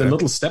kind of the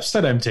little steps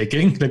that I'm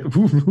taking. Like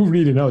who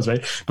really knows,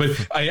 right? But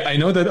I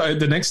know that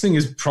the next thing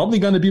is probably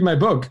going to be my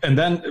book, and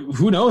then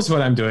who knows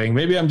what I'm doing?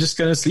 Maybe I'm just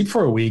going to sleep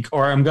for a week,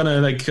 or I'm going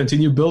to like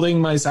continue building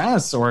my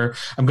SaaS, or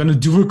I'm going to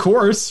do a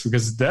course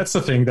because that's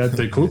the thing that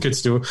the cool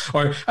kids do,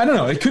 or I don't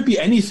know. It could be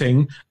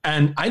anything,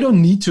 and I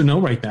don't need to know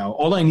right now.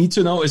 All I need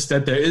to know is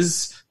that there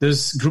is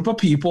this group of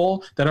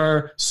people that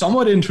are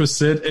somewhat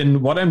interested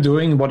in what I'm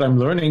doing, what I'm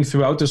learning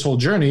throughout this whole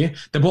journey,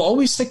 that will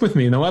always stick with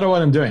me no matter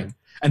what I'm doing.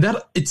 And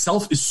that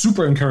itself is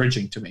super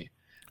encouraging to me.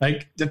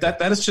 Like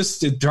that is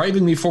just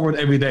driving me forward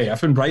every day.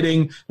 I've been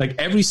writing like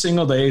every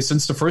single day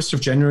since the 1st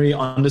of January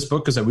on this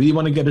book because I really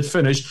want to get it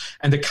finished.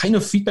 And the kind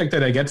of feedback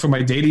that I get from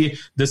my daily,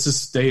 this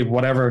is day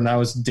whatever, now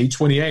is day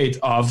 28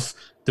 of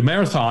the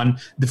marathon.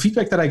 The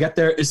feedback that I get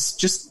there is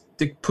just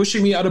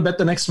pushing me out of bed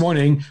the next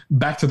morning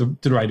back to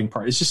the writing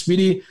part. It's just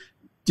really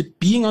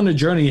being on a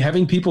journey,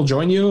 having people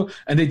join you,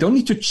 and they don't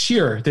need to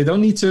cheer. They don't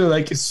need to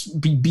like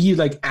be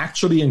like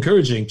actually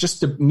encouraging.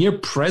 Just the mere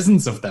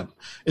presence of them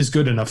is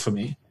good enough for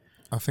me.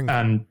 I think,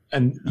 and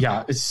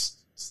yeah, it's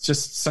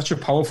just such a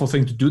powerful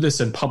thing to do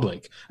this in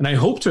public. And I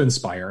hope to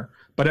inspire,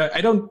 but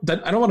I don't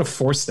want to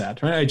force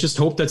that. Right? I just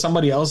hope that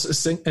somebody else is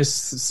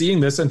seeing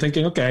this and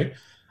thinking, okay,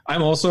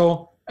 I'm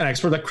also an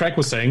expert. Like Craig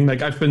was saying,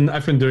 like I've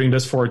been doing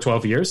this for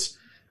 12 years.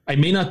 I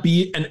may not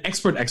be an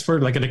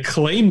expert, like an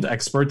acclaimed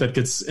expert that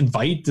gets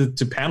invited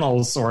to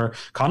panels or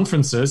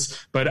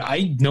conferences, but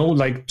I know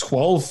like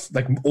 12,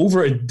 like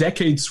over a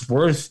decade's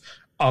worth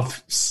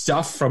of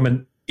stuff from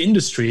an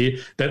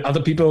industry that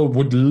other people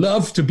would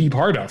love to be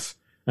part of,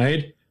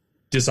 right?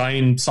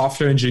 Design,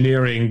 software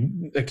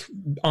engineering, like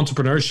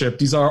entrepreneurship.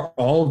 These are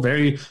all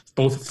very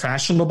both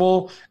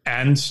fashionable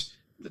and,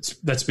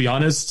 let's be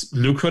honest,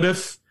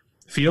 lucrative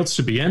fields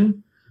to be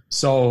in.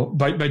 So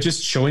by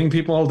just showing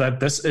people that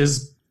this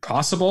is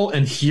possible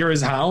and here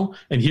is how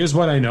and here's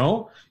what I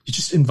know, you're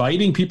just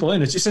inviting people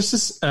in. It's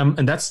just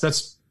and that's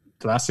the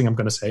last thing I'm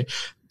going to say.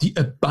 The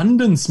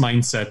abundance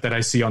mindset that I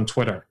see on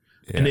Twitter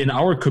and in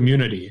our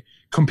community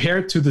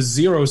compared to the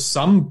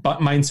zero-sum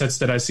mindsets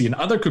that I see in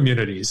other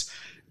communities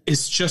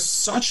is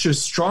just such a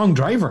strong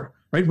driver,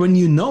 right? When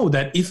you know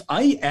that if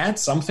I add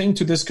something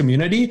to this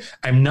community,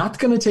 I'm not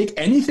going to take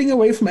anything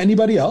away from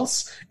anybody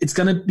else. It's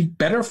going to be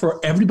better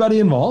for everybody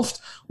involved.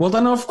 Well,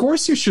 then of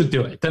course you should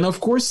do it. Then of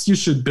course you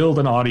should build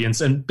an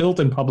audience and build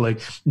in public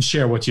and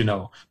share what you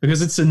know,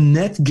 because it's a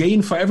net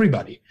gain for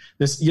everybody.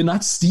 You're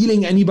not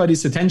stealing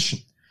anybody's attention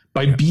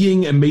by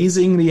being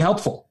amazingly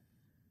helpful.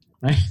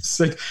 Right? It's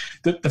like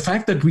the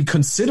fact that we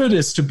consider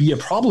this to be a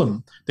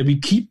problem, that we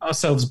keep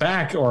ourselves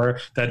back, or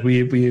that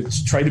we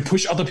try to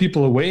push other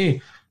people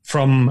away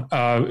from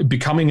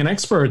becoming an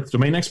expert,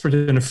 domain expert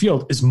in a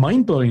field, is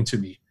mind-blowing to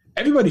me.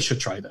 Everybody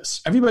should try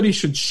this. Everybody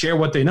should share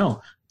what they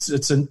know.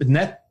 It's a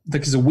net,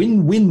 like it's a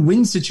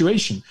win-win-win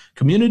situation.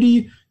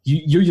 Community,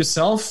 you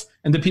yourself,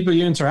 and the people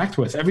you interact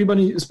with.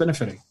 Everybody is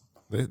benefiting.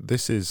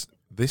 This is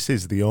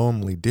the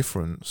only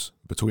difference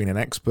between an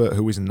expert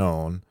who is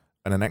known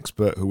and an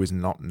expert who is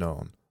not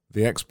known.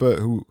 The expert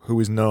who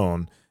is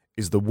known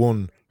is the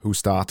one who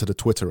started a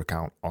Twitter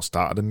account or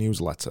started a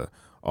newsletter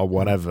or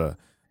whatever.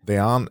 They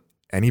aren't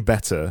any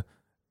better.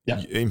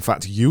 Yeah. In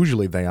fact,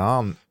 usually they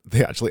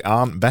actually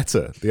aren't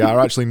better. They are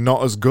actually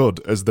not as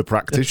good as the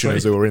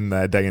practitioners who are in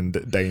there day in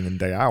and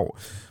day out.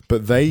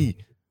 But they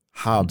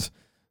had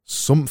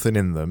something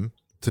in them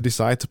to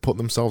decide to put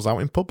themselves out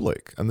in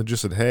public. And they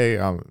just said, hey,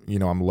 I'm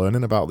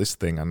learning about this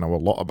thing. I know a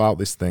lot about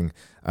this thing.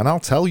 And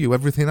I'll tell you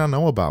everything I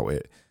know about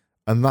it.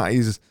 And that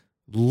is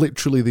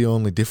literally the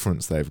only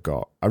difference they've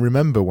got. I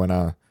remember when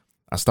I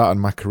started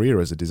my career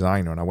as a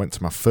designer and I went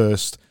to my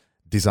first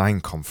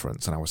design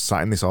conference and I was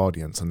sat in this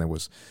audience and there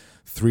was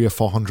 300 or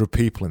 400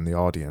 people in the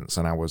audience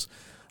and I was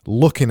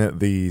looking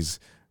at these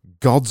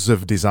gods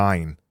of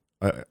design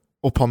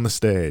up on the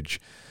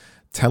stage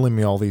telling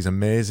me all these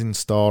amazing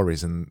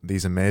stories and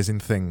these amazing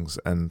things,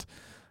 and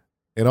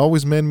it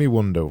always made me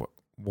wonder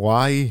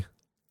why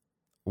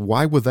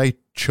were they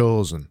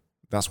chosen?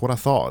 That's what I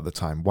thought at the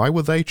time. Why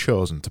were they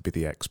chosen to be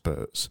the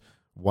experts?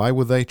 Why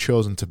were they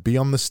chosen to be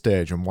on the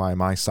stage, and why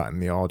am I sat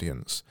in the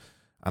audience?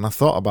 And I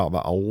thought about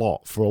that a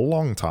lot for a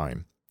long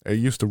time. I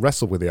used to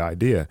wrestle with the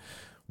idea,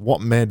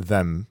 what made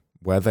them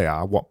where they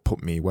are, what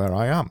put me where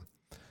I am?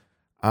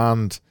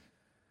 And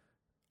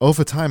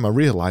over time I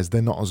realized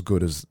they're not as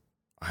good as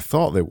I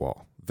thought they were.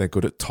 They're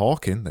good at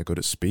talking, they're good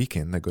at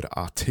speaking, they're good at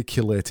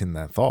articulating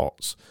their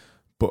thoughts.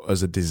 But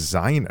as a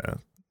designer,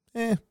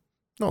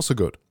 not so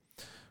good.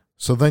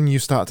 So then you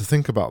start to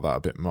think about that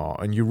a bit more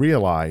and you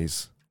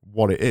realize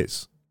what it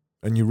is.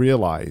 and you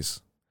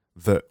realize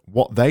that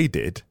what they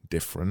did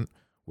different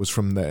was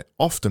from their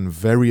often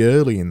very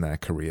early in their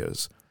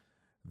careers,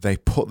 they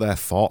put their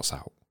thoughts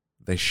out.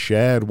 They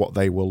shared what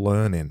they were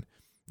learning.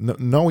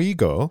 No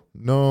ego,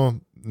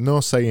 no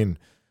saying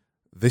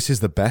this is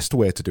the best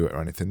way to do it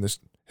or anything. This,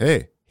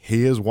 hey,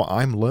 here's what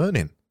I'm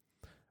learning.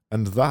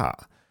 And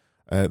that,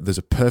 there's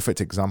a perfect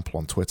example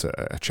on Twitter,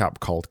 a chap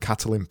called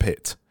Catalin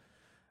Pitt.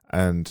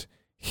 And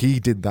he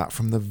did that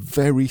from the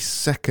very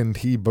second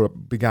he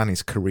began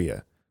his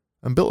career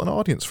and built an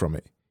audience from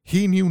it.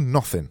 He knew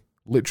nothing,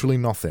 literally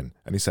nothing.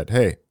 And he said,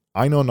 hey,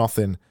 I know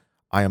nothing.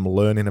 I am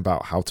learning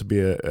about how to be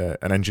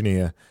an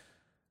engineer.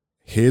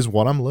 Here's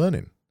what I'm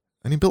learning.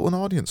 And he built an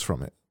audience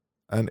from it.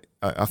 And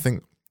I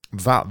think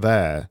that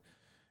there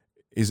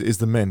is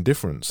the main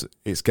difference.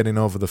 It's getting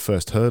over the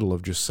first hurdle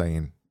of just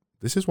saying,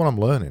 this is what I'm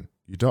learning.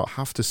 You don't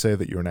have to say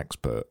that you're an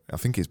expert. I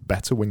think it's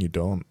better when you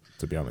don't,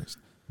 to be honest.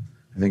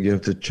 I think you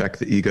have to check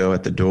the ego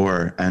at the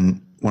door.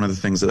 And one of the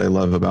things that I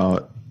love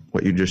about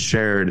what you just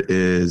shared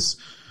is,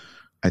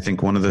 I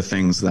think one of the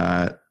things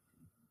that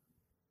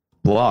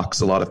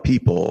blocks a lot of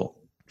people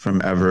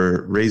from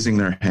ever raising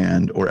their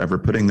hand or ever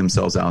putting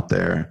themselves out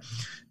there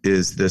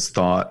is this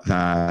thought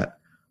that,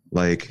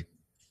 like,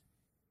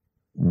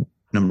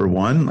 number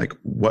one, like,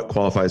 what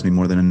qualifies me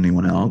more than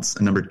anyone else?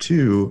 And number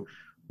two,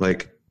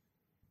 like,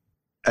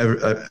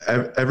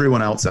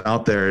 everyone else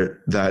out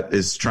there that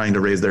is trying to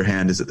raise their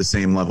hand is at the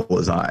same level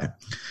as I.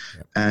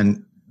 Yep.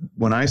 And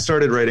when I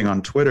started writing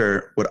on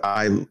Twitter, what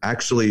I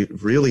actually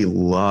really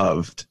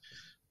loved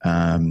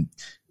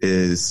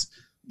is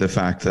the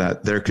fact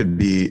that there could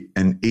be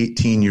an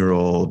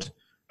 18-year-old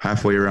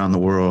halfway around the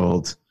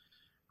world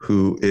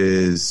who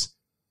is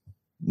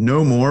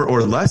no more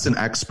or less an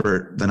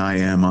expert than I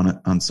am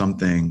on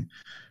something,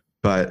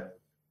 but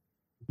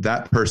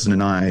that person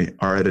and I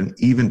are at an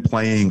even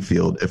playing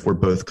field if we're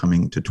both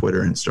coming to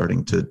Twitter and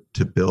starting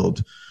to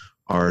build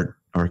our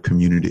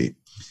community.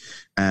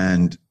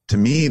 And to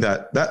me,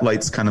 that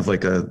lights kind of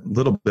like a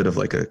little bit of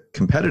like a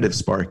competitive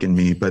spark in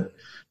me, but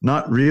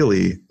not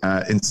really.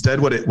 Instead,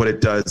 what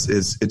it does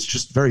is it's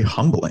just very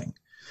humbling.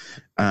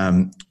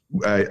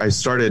 I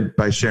started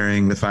by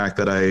sharing the fact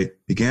that I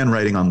began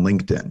writing on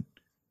LinkedIn.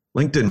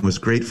 LinkedIn was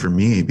great for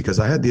me because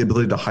I had the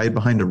ability to hide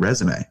behind a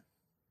resume.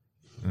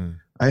 Mm.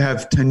 I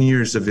have 10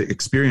 years of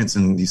experience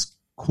in these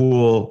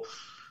cool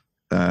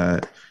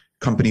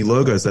company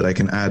logos that I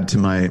can add to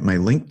my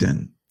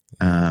LinkedIn.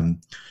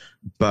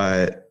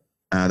 But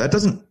that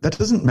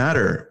doesn't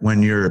matter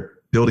when you're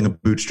building a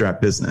bootstrap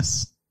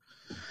business.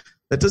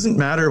 That doesn't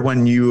matter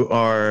when you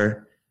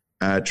are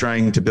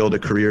trying to build a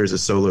career as a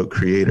solo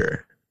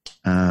creator.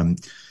 None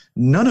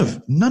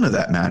of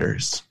that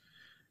matters.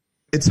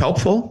 It's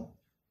helpful,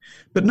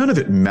 but none of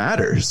it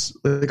matters.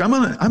 Like I'm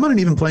on an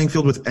even playing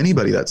field with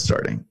anybody that's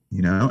starting,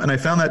 and I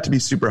found that to be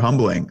super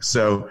humbling.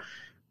 So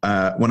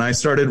when I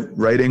started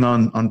writing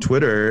on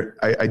Twitter,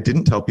 I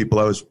didn't tell people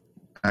I was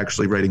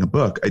actually writing a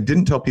book. I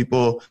didn't tell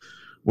people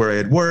where I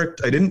had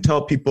worked. I didn't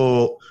tell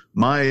people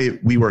my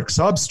WeWork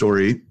sob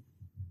story.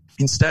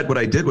 Instead, what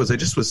I did was I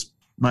just was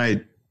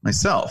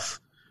myself.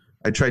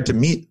 I tried to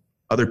meet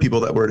other people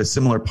that were at a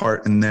similar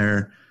part in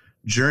their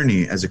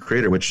journey as a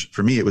creator, which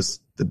for me, it was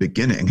the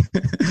beginning.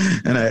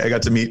 And I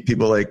got to meet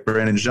people like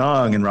Brandon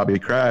Zhang and Robbie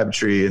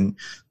Crabtree. And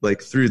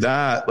like through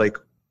that, like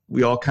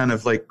we all kind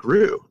of like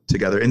grew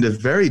together into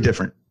very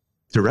different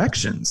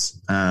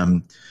directions,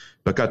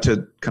 but got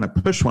to kind of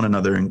push one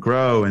another and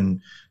grow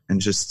and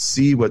just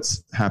see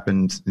what's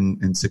happened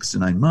in 6 to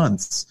 9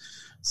 months.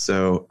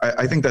 So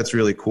I think that's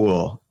really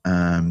cool.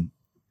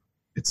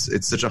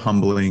 It's such a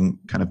humbling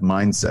kind of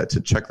mindset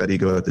to check that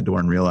ego at the door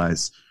and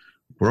realize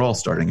we're all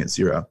starting at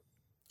zero.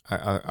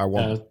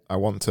 I'll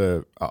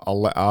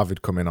let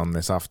Arvid come in on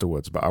this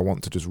afterwards, but I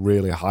want to just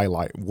really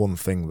highlight one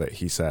thing that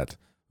he said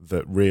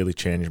that really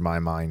changed my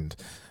mind.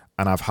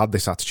 And I've had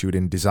this attitude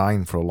in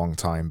design for a long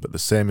time, but the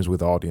same is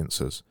with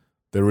audiences.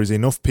 There is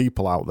enough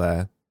people out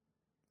there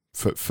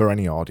for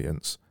any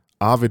audience.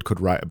 Arvid could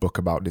write a book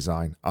about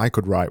design. I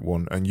could write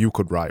one, and you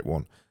could write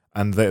one,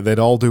 and they'd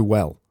all do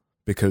well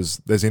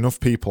because there's enough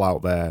people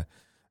out there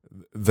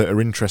that are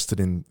interested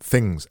in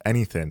things,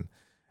 anything.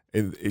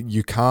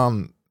 You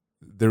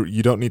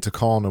don't need to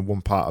corner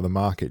one part of the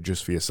market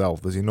just for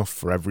yourself. There's enough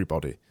for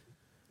everybody.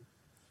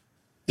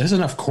 There's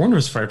enough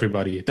corners for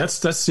everybody. That's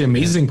the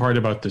amazing part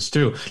about this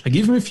too. Like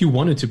even if you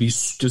wanted to be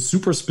just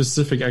super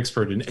specific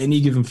expert in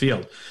any given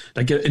field,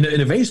 like in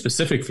a very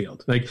specific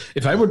field, like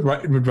if I would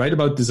write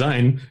about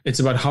design, it's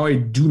about how I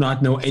do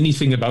not know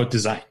anything about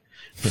design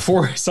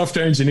for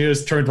software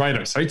engineers turned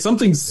writers, right?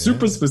 Something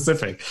super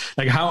specific,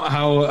 like how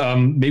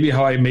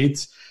I made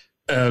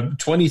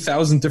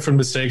 20,000 different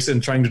mistakes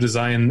in trying to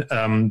design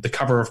the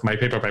cover of my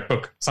paperback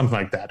book, something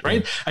like that,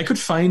 right? I could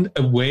find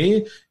a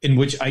way in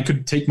which I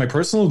could take my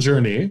personal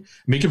journey,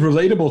 make it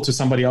relatable to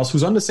somebody else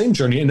who's on the same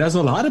journey. And there's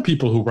a lot of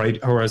people who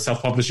are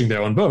self-publishing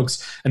their own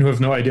books and who have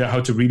no idea how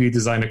to really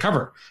design a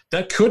cover.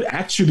 That could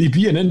actually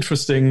be an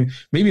interesting,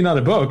 maybe not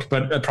a book,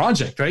 but a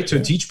project, right? To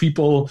teach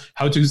people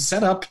how to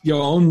set up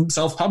your own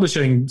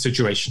self-publishing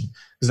situation.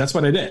 because that's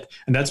what I did.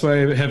 And that's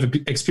why I have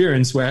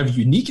experience, where I have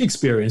unique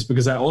experience,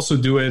 because I also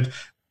do it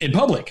in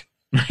public.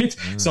 Right.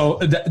 So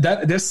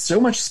that there's so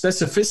much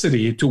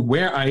specificity to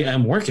where I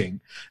am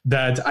working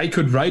that I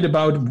could write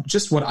about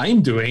just what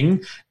I'm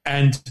doing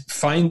and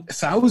find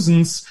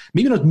thousands,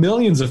 maybe not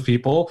millions of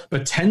people,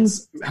 but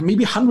tens,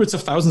 maybe hundreds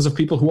of thousands of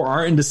people who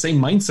are in the same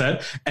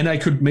mindset. And I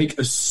could make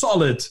a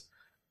solid,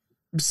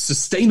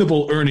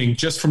 sustainable earning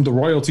just from the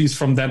royalties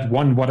from that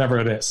one, whatever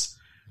it is.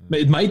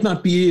 It might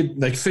not be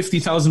like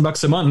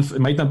 $50,000 a month. It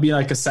might not be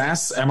like a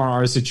SaaS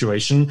MRR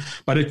situation,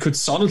 but it could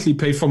solidly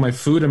pay for my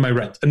food and my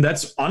rent. And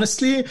that's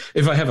honestly,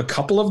 if I have a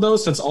couple of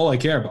those, that's all I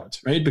care about,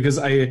 right? Because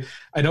I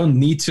don't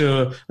need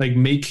to like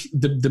make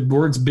the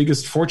world's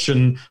biggest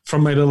fortune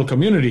from my little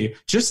community.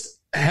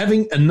 Just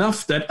having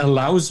enough that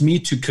allows me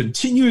to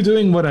continue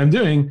doing what I'm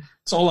doing,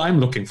 that's all I'm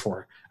looking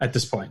for at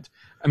this point.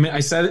 I mean, I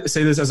say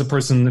this as a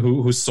person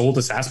who sold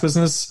a SaaS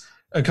business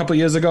a couple of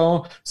years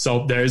ago.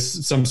 So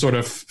there's some sort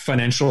of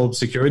financial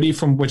security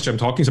from which I'm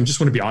talking. So I'm just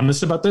want to be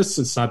honest about this.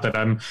 It's not that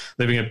I'm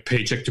living a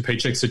paycheck to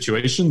paycheck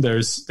situation.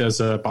 There's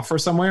a buffer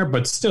somewhere,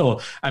 but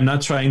still, I'm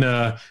not trying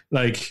to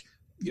like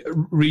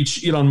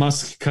reach Elon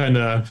Musk kind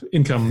of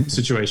income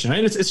situation.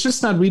 Right? It's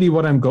just not really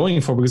what I'm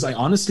going for, because I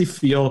honestly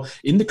feel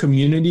in the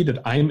community that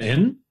I'm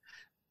in,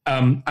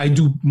 I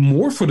do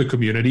more for the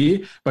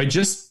community by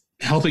just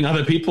helping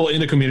other people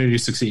in the community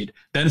succeed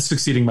than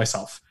succeeding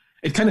myself.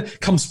 It kind of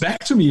comes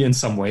back to me in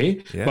some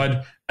way,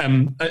 but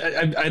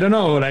I don't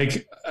know.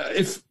 Like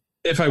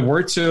if I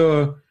were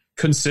to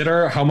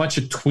consider how much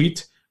a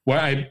tweet where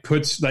I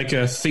put like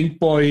a think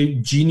boy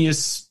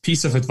genius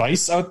piece of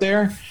advice out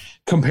there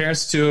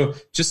compares to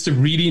just a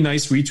really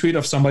nice retweet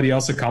of somebody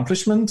else's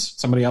accomplishment,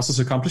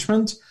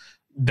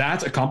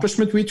 that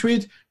accomplishment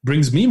retweet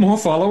brings me more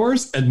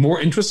followers and more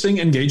interesting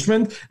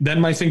engagement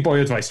than my think boy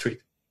advice tweet.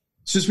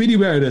 It's just really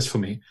where it is for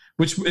me,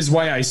 which is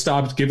why I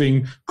stopped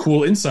giving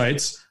cool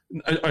insights.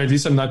 Or at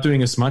least I'm not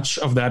doing as much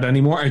of that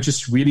anymore. I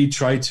just really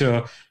try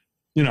to,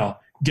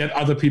 get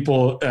other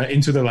people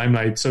into the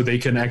limelight so they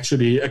can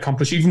actually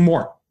accomplish even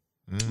more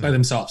by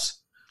themselves.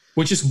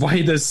 Which is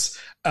why this,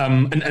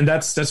 and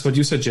that's what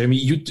you said, Jamie.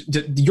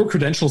 Your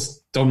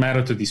credentials don't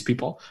matter to these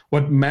people.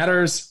 What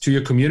matters to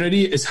your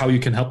community is how you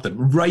can help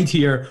them right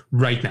here,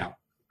 right now,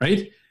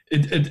 right?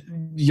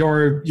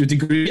 Your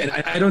degree, and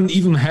I don't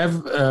even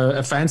have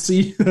a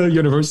fancy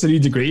university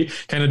degree,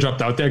 kind of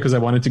dropped out there because I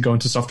wanted to go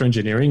into software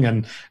engineering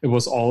and it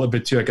was all a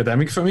bit too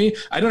academic for me.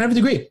 I don't have a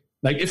degree.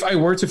 Like if I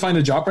were to find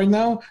a job right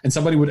now and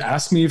somebody would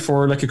ask me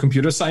for like a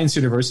computer science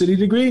university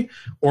degree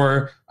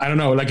or I don't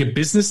know, like a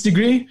business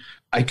degree,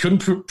 I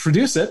couldn't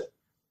produce it.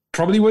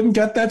 Probably wouldn't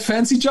get that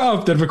fancy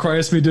job that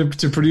requires me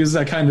to produce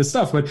that kind of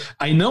stuff. But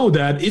I know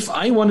that if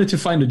I wanted to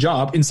find a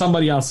job in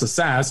somebody else's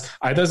SaaS,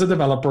 either as a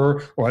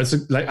developer or as a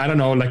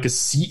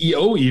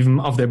CEO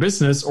even of their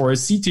business or a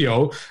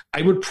CTO,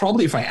 I would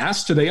probably, if I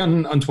asked today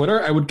on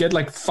Twitter, I would get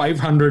like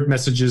 500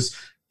 messages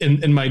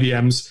in my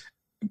DMs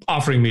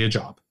offering me a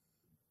job.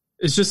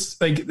 It's just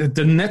like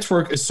the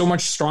network is so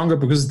much stronger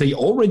because they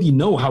already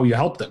know how you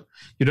help them.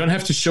 You don't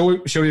have to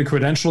show your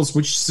credentials,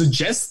 which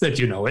suggests that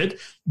you know it.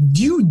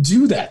 You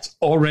do that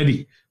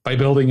already by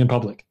building in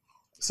public.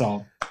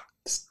 So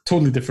it's a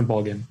totally different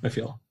ballgame, I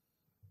feel.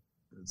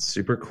 It's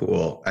super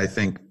cool. I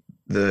think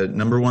the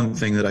number one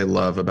thing that I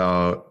love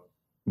about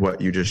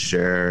what you just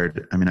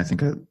shared, I mean, I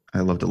think I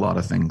loved a lot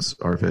of things,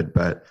 Arvid,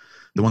 but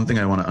the one thing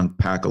I want to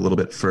unpack a little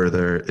bit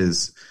further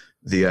is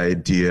the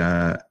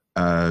idea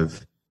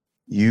of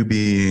you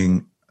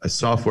being a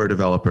software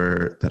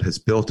developer that has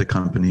built a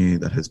company,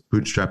 that has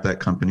bootstrapped that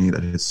company,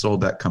 that has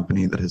sold that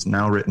company, that has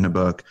now written a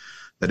book,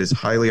 that is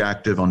highly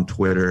active on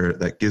Twitter,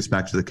 that gives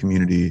back to the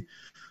community.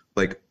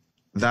 Like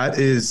that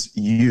is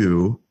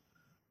you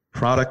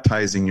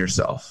productizing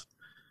yourself.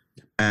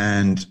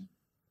 And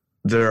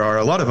there are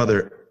a lot of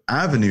other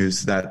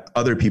avenues that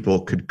other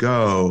people could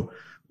go.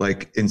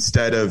 Like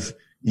instead of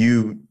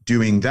you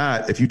doing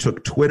that, if you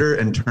took Twitter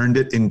and turned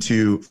it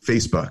into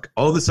Facebook,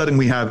 all of a sudden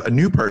we have a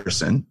new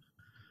person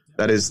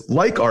that is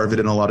like Arvid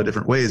in a lot of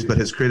different ways, but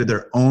has created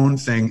their own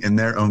thing in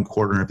their own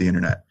corner of the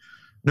internet.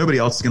 Nobody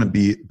else is going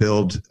to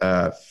build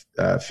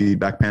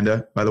Feedback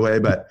Panda, by the way,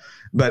 but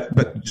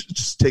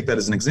just take that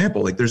as an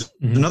example. Like there's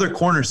another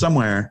corner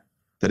somewhere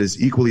that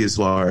is equally as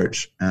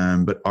large,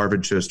 but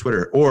Arvid chose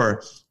Twitter,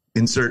 or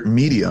insert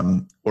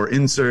Medium, or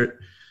insert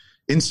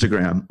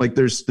Instagram. Like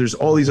there's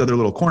all these other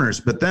little corners,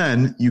 but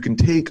then you can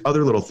take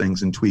other little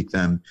things and tweak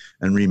them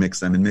and remix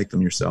them and make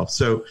them yourself.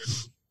 So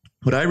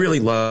what I really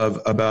love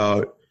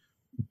about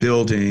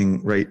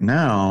building right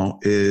now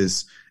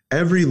is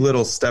every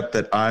little step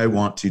that I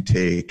want to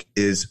take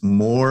is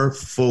more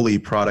fully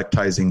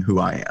productizing who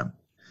I am.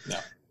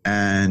 Yeah.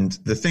 And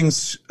the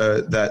things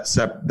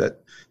that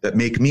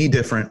make me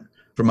different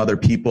from other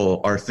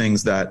people are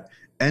things that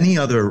any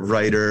other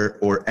writer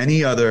or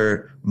any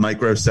other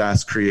micro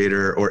SaaS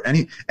creator or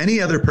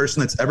any other person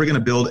that's ever going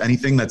to build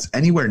anything that's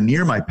anywhere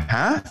near my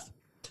path,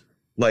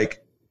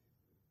 like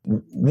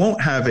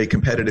won't have a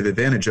competitive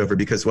advantage over,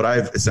 because what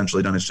I've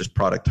essentially done is just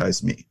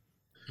productize me.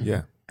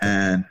 Yeah.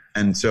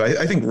 And so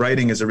I think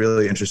writing is a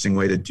really interesting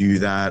way to do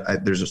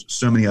that. There's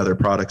so many other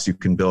products you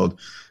can build.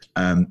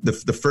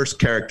 The first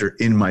character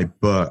in my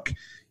book,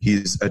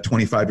 he's a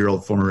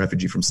 25-year-old former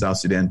refugee from South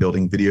Sudan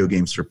building video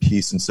games for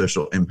peace and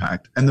social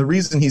impact. And the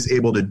reason he's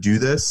able to do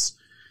this,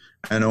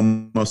 and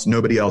almost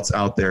nobody else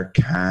out there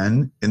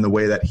can in the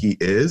way that he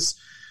is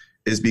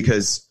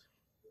because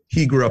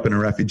he grew up in a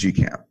refugee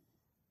camp.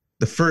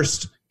 The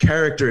first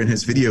character in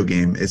his video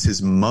game is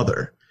his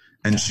mother,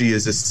 and she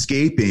is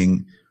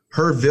escaping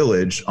her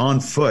village on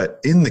foot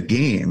in the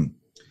game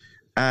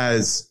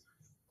as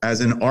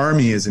an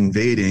army is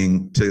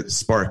invading to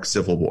spark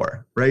civil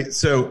war, right?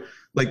 So,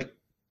 like,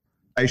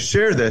 I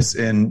share this,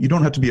 and you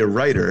don't have to be a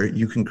writer.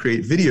 You can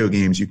create video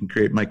games. You can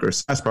create micro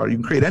SaaS products. You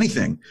can create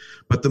anything.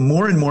 But the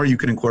more and more you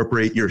can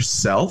incorporate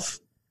yourself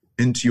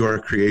into your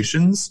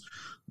creations,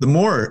 the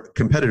more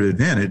competitive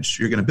advantage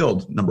you're going to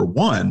build, number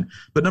one.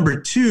 But number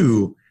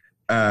two,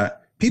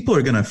 people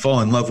are going to fall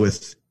in love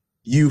with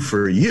you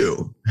for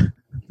you,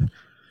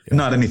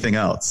 not anything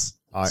else.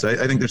 So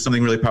I think there's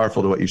something really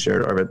powerful to what you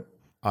shared, Arvid.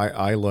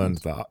 I learned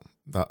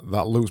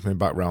that loops me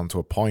back round to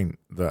a point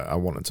that I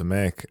wanted to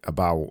make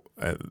about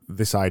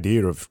this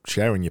idea of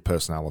sharing your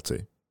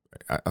personality.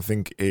 I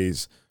think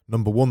is,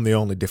 number one, the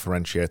only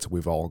differentiator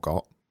we've all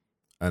got,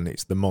 and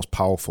it's the most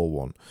powerful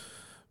one.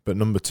 But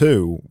number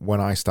two,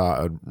 when I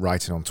started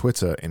writing on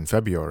Twitter in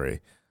February,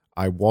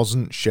 I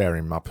wasn't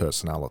sharing my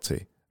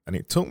personality. And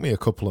it took me a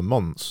couple of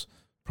months,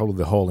 probably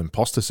the whole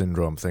imposter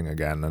syndrome thing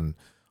again and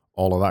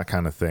all of that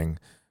kind of thing,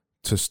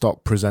 to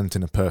stop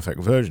presenting a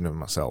perfect version of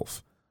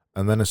myself.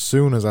 And then as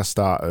soon as I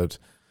started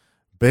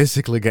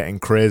basically getting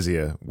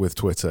crazier with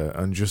Twitter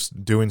and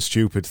just doing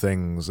stupid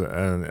things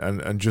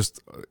and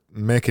just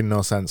making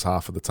no sense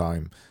half of the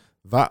time,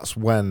 that's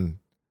when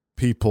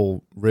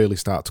people really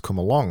start to come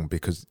along,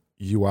 because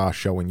you are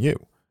showing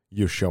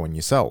you're showing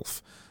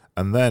yourself.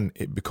 And then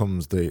it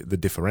becomes the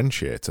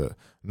differentiator.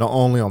 Not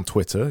only on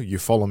Twitter, you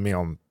follow me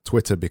on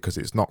Twitter because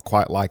it's not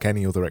quite like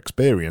any other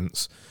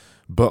experience,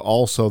 but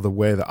also the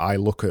way that I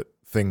look at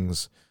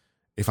things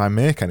if I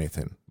make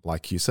anything,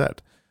 like you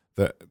said,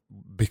 that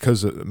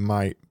because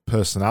my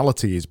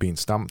personality is being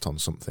stamped on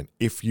something,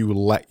 if you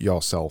let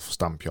yourself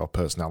stamp your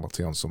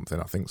personality on something,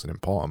 I think it's an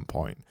important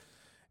point.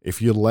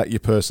 If you let your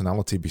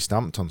personality be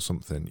stamped on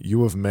something,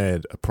 you have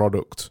made a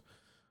product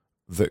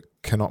that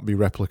cannot be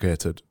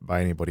replicated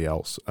by anybody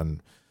else.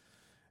 And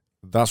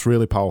that's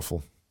really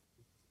powerful.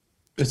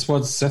 It's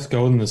what Seth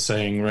Godin is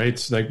saying,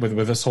 right? Like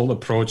with this whole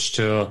approach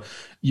to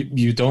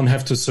you don't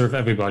have to serve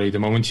everybody. The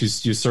moment you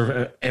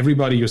serve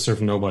everybody, you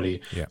serve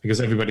nobody, because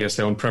everybody has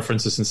their own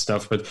preferences and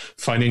stuff. But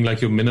finding like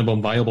your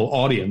minimum viable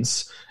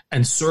audience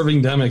and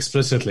serving them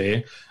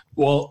explicitly,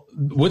 well,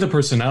 with a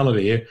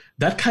personality,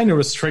 that kind of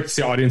restricts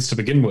the audience to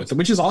begin with,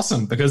 which is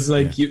awesome, because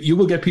like you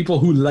will get people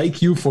who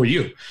like you for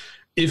you.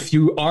 If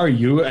you are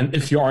you, and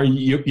if you are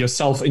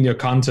yourself in your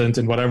content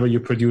and whatever you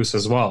produce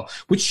as well,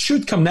 which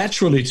should come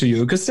naturally to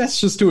you because that's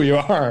just who you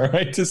are,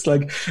 right? It's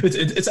like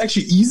it's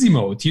actually easy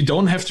mode. You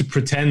don't have to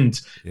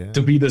pretend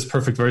to be this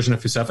perfect version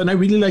of yourself. And I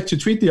really liked your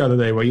tweet the other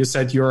day where you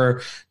said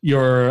you're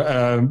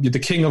the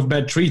king of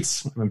bad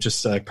treats. I'm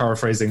just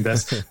paraphrasing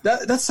this.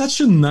 That's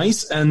such a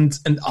nice and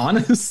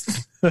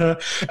honest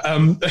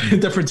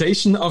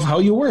interpretation of how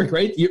you work,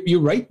 right?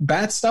 You write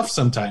bad stuff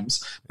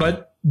sometimes,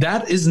 but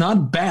that is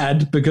not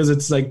bad because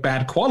it's like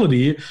bad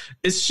quality.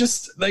 It's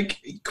just like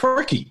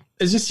quirky.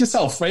 It's just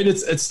yourself, right?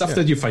 It's stuff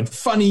that you find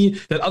funny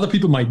that other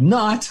people might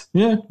not,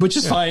 which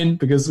is fine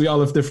because we all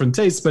have different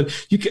tastes. But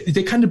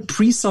they kind of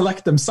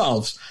pre-select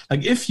themselves.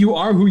 Like if you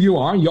are who you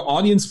are, your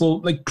audience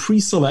will like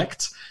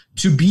pre-select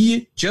to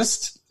be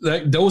just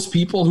like those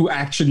people who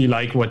actually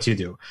like what you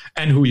do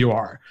and who you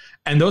are.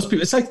 And those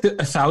people, it's like the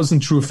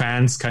 1,000 true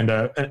fans kind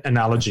of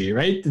analogy,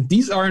 right?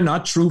 These are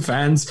not true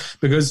fans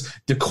because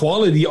the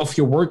quality of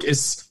your work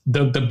is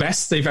the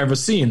best they've ever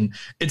seen.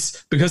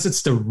 It's because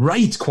it's the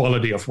right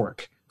quality of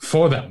work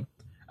for them.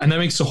 And that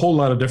makes a whole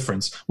lot of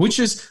difference, which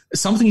is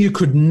something you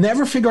could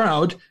never figure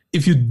out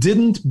if you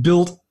didn't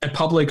build a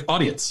public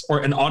audience or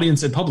an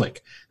audience in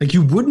public. Like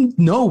you wouldn't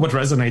know what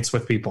resonates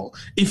with people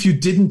if you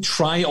didn't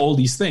try all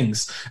these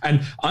things.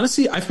 And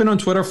honestly, I've been on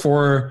Twitter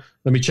for,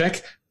 let me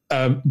check,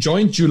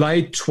 joined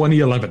July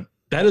 2011.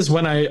 That is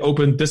when I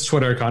opened this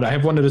Twitter account. I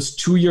have one that is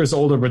 2 years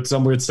older, but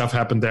some weird stuff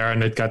happened there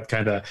and it got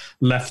kind of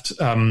left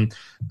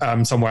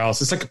somewhere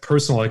else. It's like a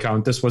personal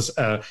account. This was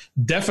a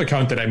dev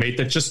account that I made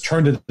that just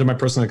turned into my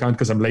personal account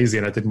because I'm lazy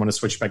and I didn't want to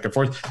switch back and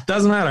forth.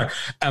 Doesn't matter.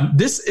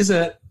 This is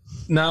a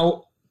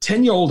now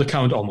 10-year-old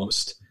account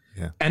almost.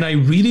 Yeah. And I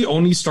really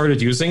only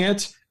started using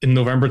it in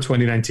November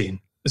 2019.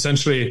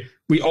 Essentially,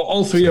 we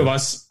all three of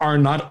us are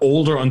not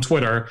older on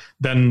Twitter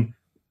than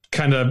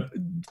kind of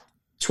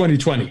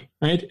 2020,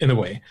 right? In a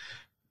way.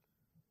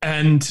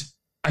 And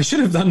I should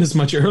have done this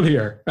much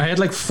earlier. I had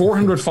like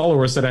 400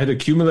 followers that I had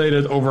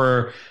accumulated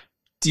over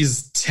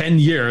these 10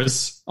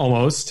 years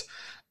almost,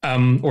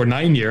 or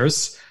 9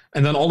 years.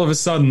 And then all of a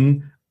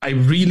sudden, I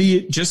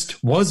really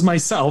just was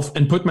myself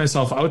and put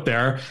myself out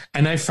there.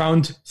 And I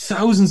found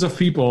thousands of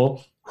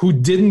people who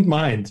didn't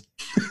mind.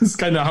 It's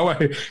kind of how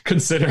I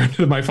consider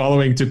my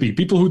following to be.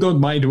 People who don't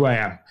mind who I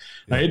am,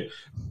 right?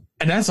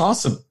 And that's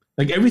awesome.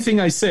 Like everything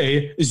I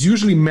say is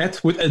usually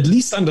met with at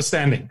least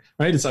understanding,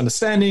 right? It's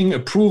understanding,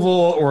 approval,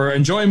 or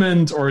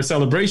enjoyment, or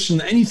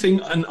celebration,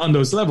 anything on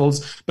those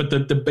levels. But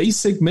the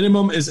basic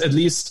minimum is at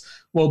least,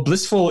 well,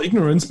 blissful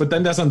ignorance, but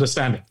then there's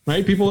understanding,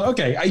 right? People,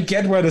 okay, I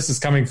get where this is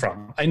coming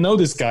from. I know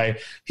this guy.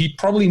 He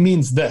probably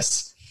means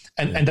this.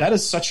 And that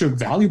is such a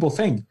valuable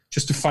thing,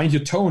 just to find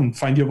your tone,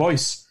 find your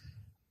voice,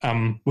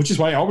 which is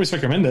why I always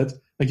recommend it.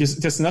 Like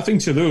there's nothing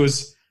to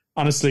lose,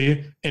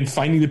 honestly, in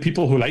finding the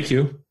people who like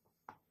you,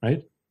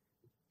 right?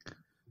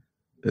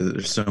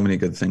 There's so many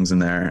good things in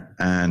there.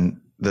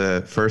 And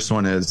the first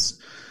one is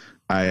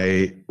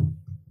I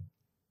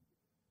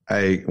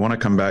want to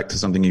come back to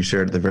something you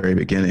shared at the very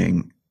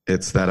beginning.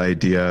 It's that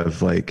idea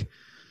of like,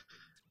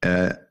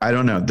 I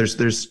don't know.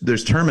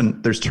 There's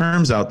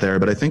terms out there,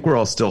 but I think we're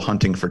all still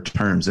hunting for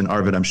terms. And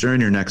Arvid, I'm sure in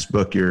your next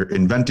book, you're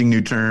inventing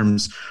new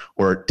terms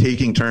or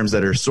taking terms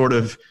that are sort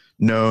of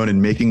known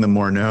and making them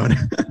more known.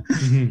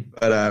 Mm-hmm.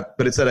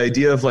 But it's that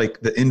idea of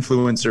like the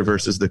influencer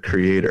versus the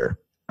creator.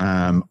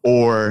 I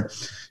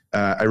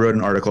wrote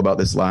an article about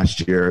this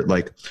last year.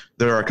 Like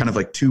there are kind of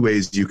like two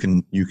ways you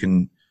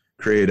can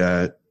create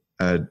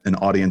an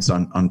audience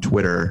on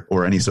Twitter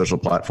or any social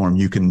platform.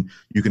 You can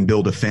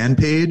build a fan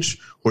page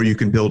or you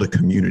can build a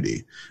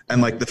community.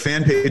 And like the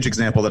fan page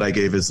example that I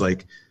gave is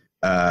like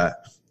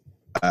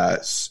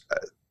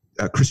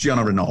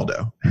Cristiano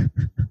Ronaldo,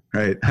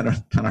 right? I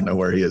don't know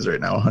where he is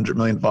right now. 100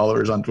 million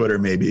followers on Twitter,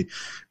 maybe.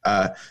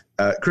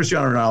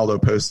 Cristiano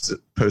Ronaldo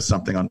posts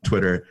something on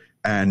Twitter,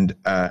 and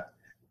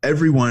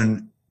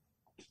everyone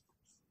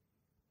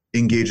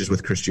engages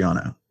with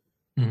Cristiano.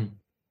 Mm-hmm.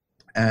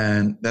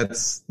 And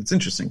it's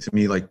interesting to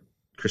me. Like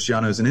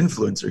Cristiano is an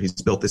influencer.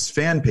 He's built this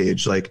fan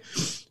page. Like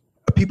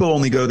people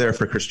only go there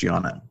for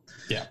Cristiano.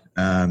 Yeah.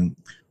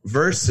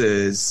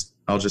 Versus,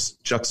 I'll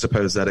just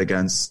juxtapose that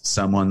against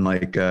someone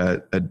like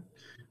a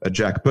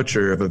Jack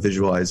Butcher of a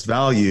visualized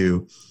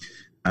value.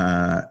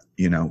 One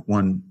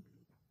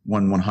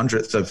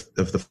 1/100th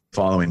of the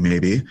following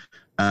maybe.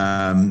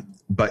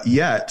 But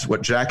yet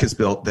what Jack has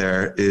built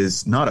there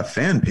is not a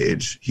fan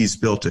page. He's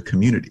built a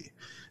community.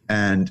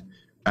 And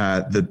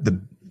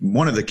the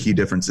one of the key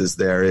differences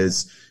there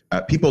is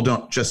people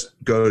don't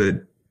just go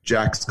to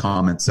Jack's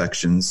comment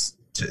sections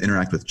to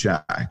interact with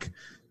Jack.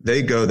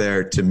 They go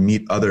there to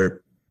meet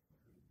other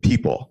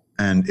people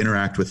and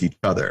interact with each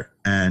other.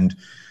 And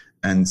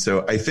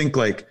so I think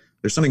like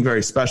there's something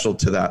very special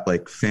to that,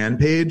 like fan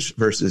page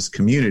versus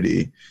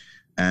community.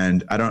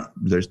 And I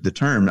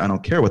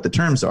don't care what the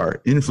terms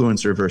are,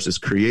 influencer versus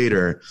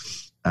creator.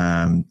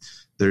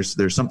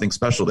 There's something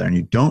special there, and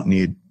you don't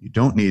need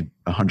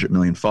 100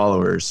 million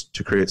followers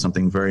to create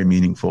something very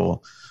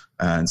meaningful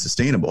and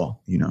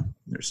sustainable.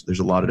 There's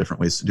a lot of different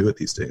ways to do it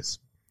these days.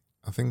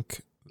 I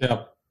think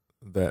that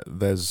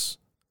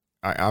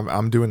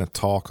I'm doing a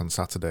talk on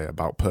Saturday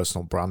about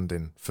personal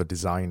branding for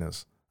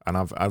designers, and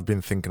I've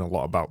been thinking a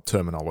lot about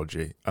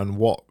terminology and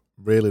what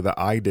really that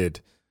I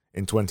did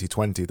in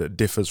 2020 that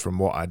differs from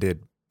what I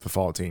did for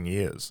 14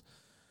 years.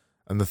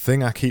 And the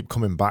thing I keep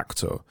coming back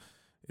to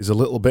is a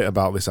little bit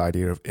about this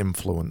idea of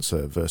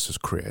influencer versus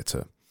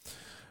creator.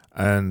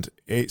 And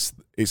it's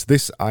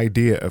this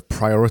idea of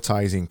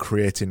prioritizing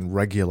creating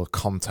regular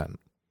content.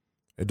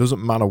 It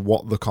doesn't matter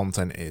what the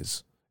content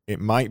is. It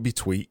might be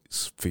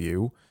tweets for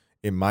you.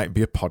 It might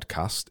be a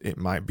podcast. It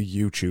might be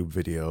YouTube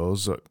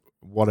videos,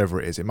 whatever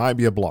it is. It might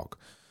be a blog.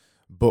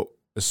 But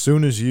as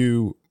soon as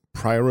you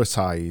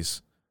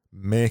prioritize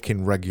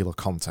making regular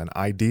content,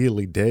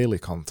 ideally daily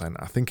content,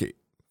 I think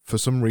for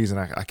some reason,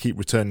 I keep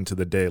returning to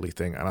the daily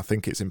thing, and I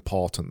think it's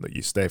important that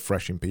you stay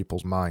fresh in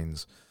people's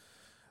minds.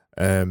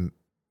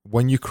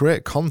 When you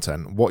create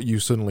content, what you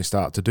suddenly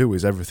start to do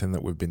is everything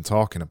that we've been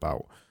talking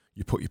about.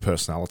 You put your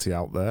personality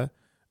out there,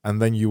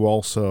 and then you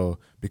also,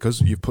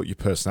 because you've put your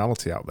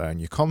personality out there and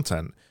your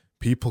content,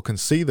 people can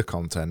see the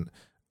content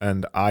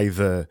and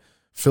either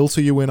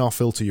filter you in or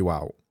filter you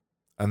out,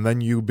 and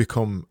then you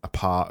become a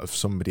part of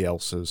somebody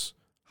else's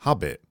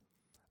habit.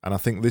 And I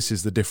think this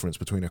is the difference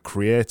between a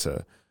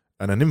creator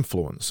and an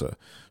influencer.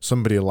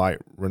 Somebody like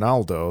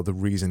Ronaldo, the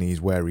reason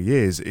he's where he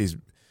is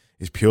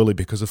purely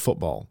because of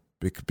football,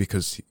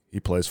 because he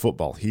plays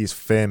football. He's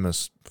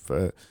famous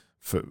for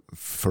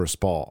a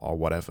sport or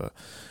whatever.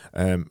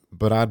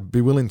 But I'd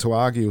be willing to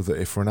argue that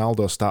if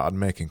Ronaldo started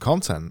making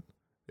content,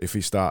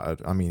 he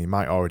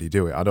might already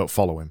do it. I don't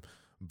follow him.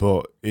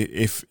 But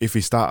if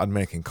he started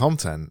making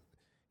content,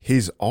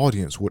 his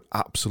audience would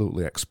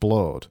absolutely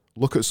explode.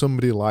 Look at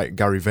somebody like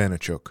Gary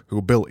Vaynerchuk,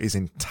 who built his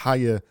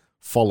entire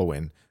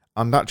following,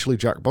 and actually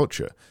Jack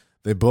Butcher.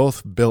 They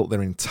both built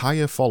their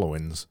entire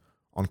followings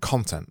on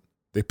content.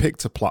 They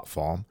picked a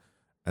platform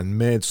and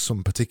made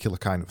some particular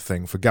kind of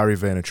thing. For Gary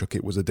Vaynerchuk,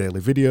 it was a daily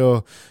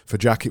video. For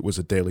Jack, it was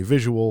a daily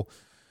visual.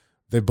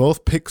 They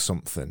both picked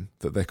something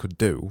that they could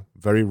do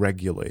very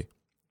regularly,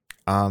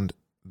 and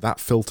that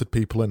filtered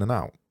people in and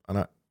out.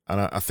 And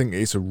I think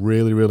it's a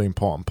really, really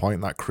important point,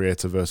 that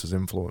creator versus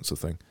influencer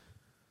thing.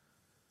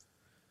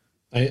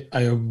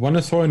 I want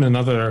to throw in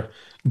another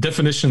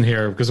definition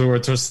here because we were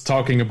just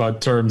talking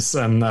about terms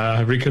and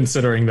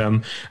reconsidering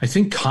them. I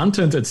think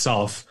content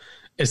itself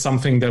is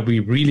something that we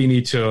really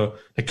need to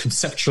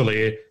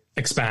conceptually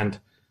expand,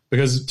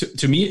 because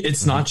to me,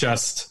 it's not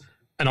just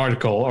an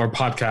article or a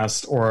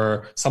podcast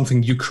or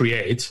something you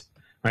create,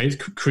 right?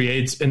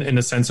 Create in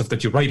a sense of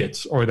that you write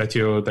it or that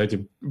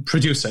you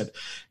produce it.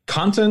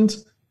 Content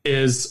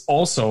is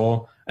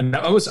also, and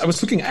I was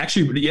looking,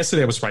 actually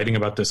yesterday I was writing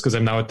about this because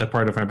I'm now at that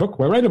part of my book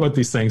where I write about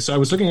these things. So I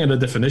was looking at a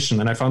definition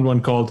and I found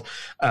one called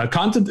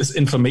content is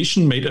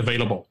information made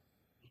available.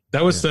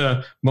 That was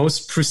the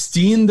most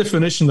pristine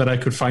definition that I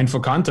could find for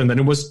content. And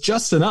it was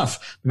just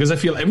enough because I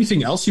feel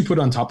everything else you put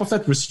on top of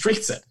that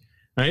restricts it.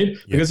 Right? Yeah.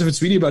 Because if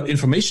it's really about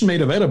information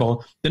made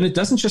available, then it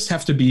doesn't just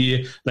have to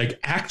be like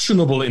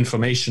actionable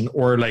information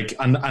or like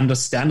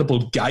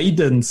understandable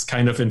guidance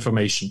kind of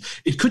information.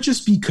 It could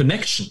just be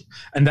connection.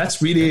 And that's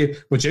really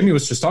what Jamie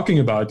was just talking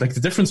about. Like the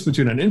difference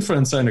between an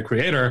influencer and a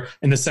creator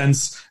in the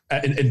sense,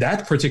 in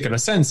that particular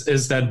sense,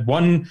 is that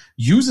one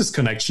uses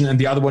connection and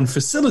the other one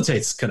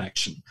facilitates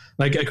connection.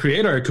 Like a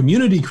creator, a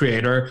community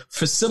creator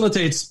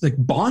facilitates, like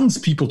bonds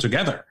people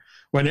together.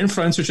 When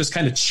influencer just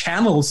kind of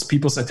channels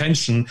people's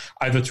attention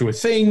either to a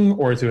thing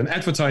or to an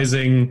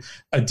advertising,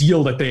 a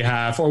deal that they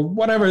have, or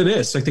whatever it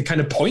is. Like they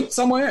kind of point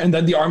somewhere and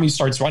then the army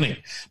starts running.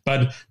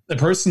 But the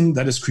person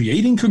that is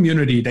creating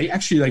community, they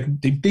actually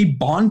they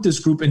bond this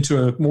group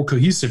into a more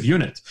cohesive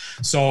unit.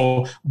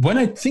 So when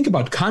I think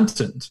about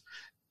content,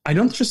 I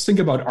don't just think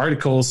about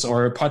articles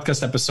or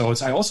podcast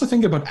episodes. I also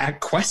think about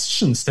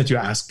questions that you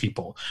ask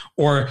people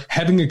or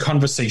having a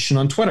conversation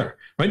on Twitter,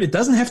 right? It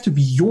doesn't have to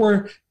be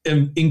your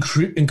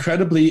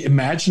incredibly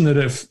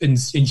imaginative,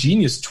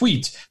 ingenious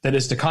tweet that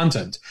is the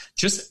content.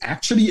 Just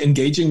actually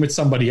engaging with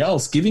somebody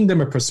else, giving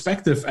them a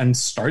perspective and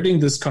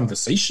starting this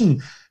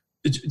conversation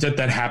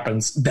that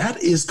happens.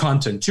 That is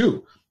content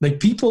too. Like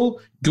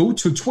people go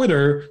to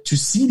Twitter to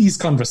see these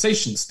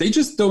conversations. They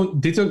just don't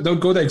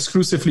go there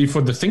exclusively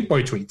for the Think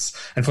Boy tweets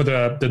and for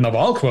the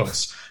Naval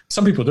quotes.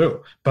 Some people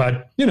do,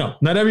 but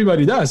not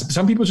everybody does.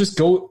 Some people just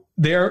go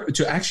there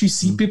to actually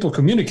see people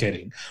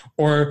communicating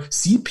or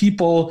see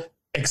people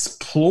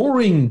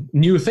exploring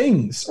new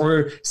things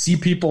or see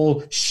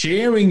people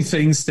sharing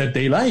things that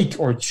they like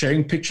or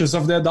sharing pictures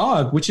of their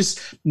dog, which is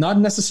not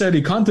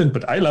necessarily content,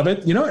 but I love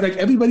it. Like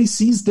everybody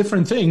sees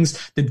different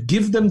things that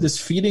give them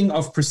this feeling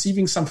of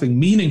perceiving something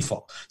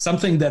meaningful,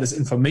 something that is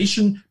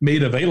information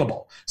made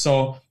available.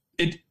 So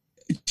it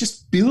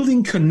just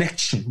building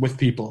connection with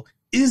people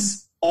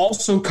is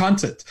also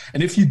content.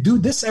 And if you do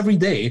this every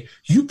day,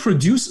 you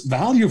produce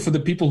value for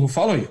the people who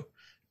follow you.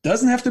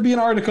 Doesn't have to be an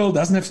article,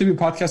 doesn't have to be a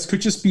podcast,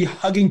 could just be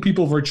hugging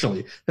people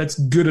virtually. That's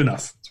good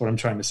enough. That's what I'm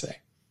trying to say.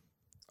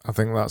 I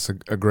think that's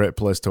a great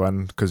place to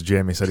end because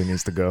Jamie said he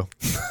needs to go.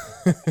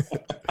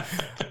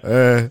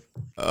 That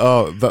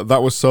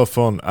was so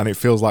fun, and it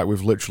feels like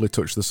we've literally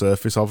touched the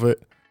surface of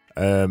it.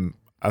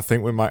 I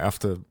think we might have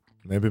to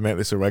maybe make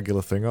this a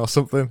regular thing or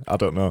something. I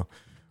don't know.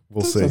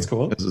 We'll see. That's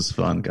cool. This is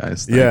fun,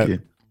 guys. Thank you.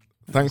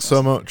 Thanks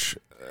so much.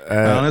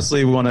 I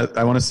honestly want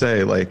to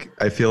say, like,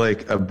 I feel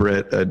like a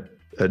Brit,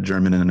 a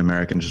German and an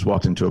American just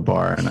walked into a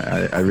bar, and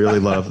I really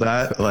love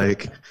that.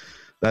 Like,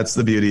 that's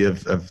the beauty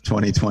of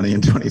 2020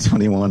 and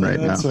 2021 right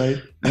now. That's right.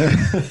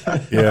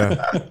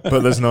 Yeah,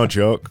 but there's no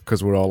joke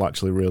because we're all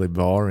actually really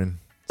boring.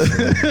 So.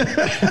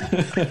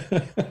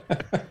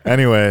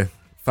 Anyway,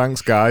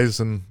 thanks guys,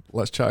 and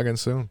let's chat again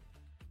soon.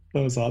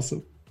 That was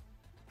awesome.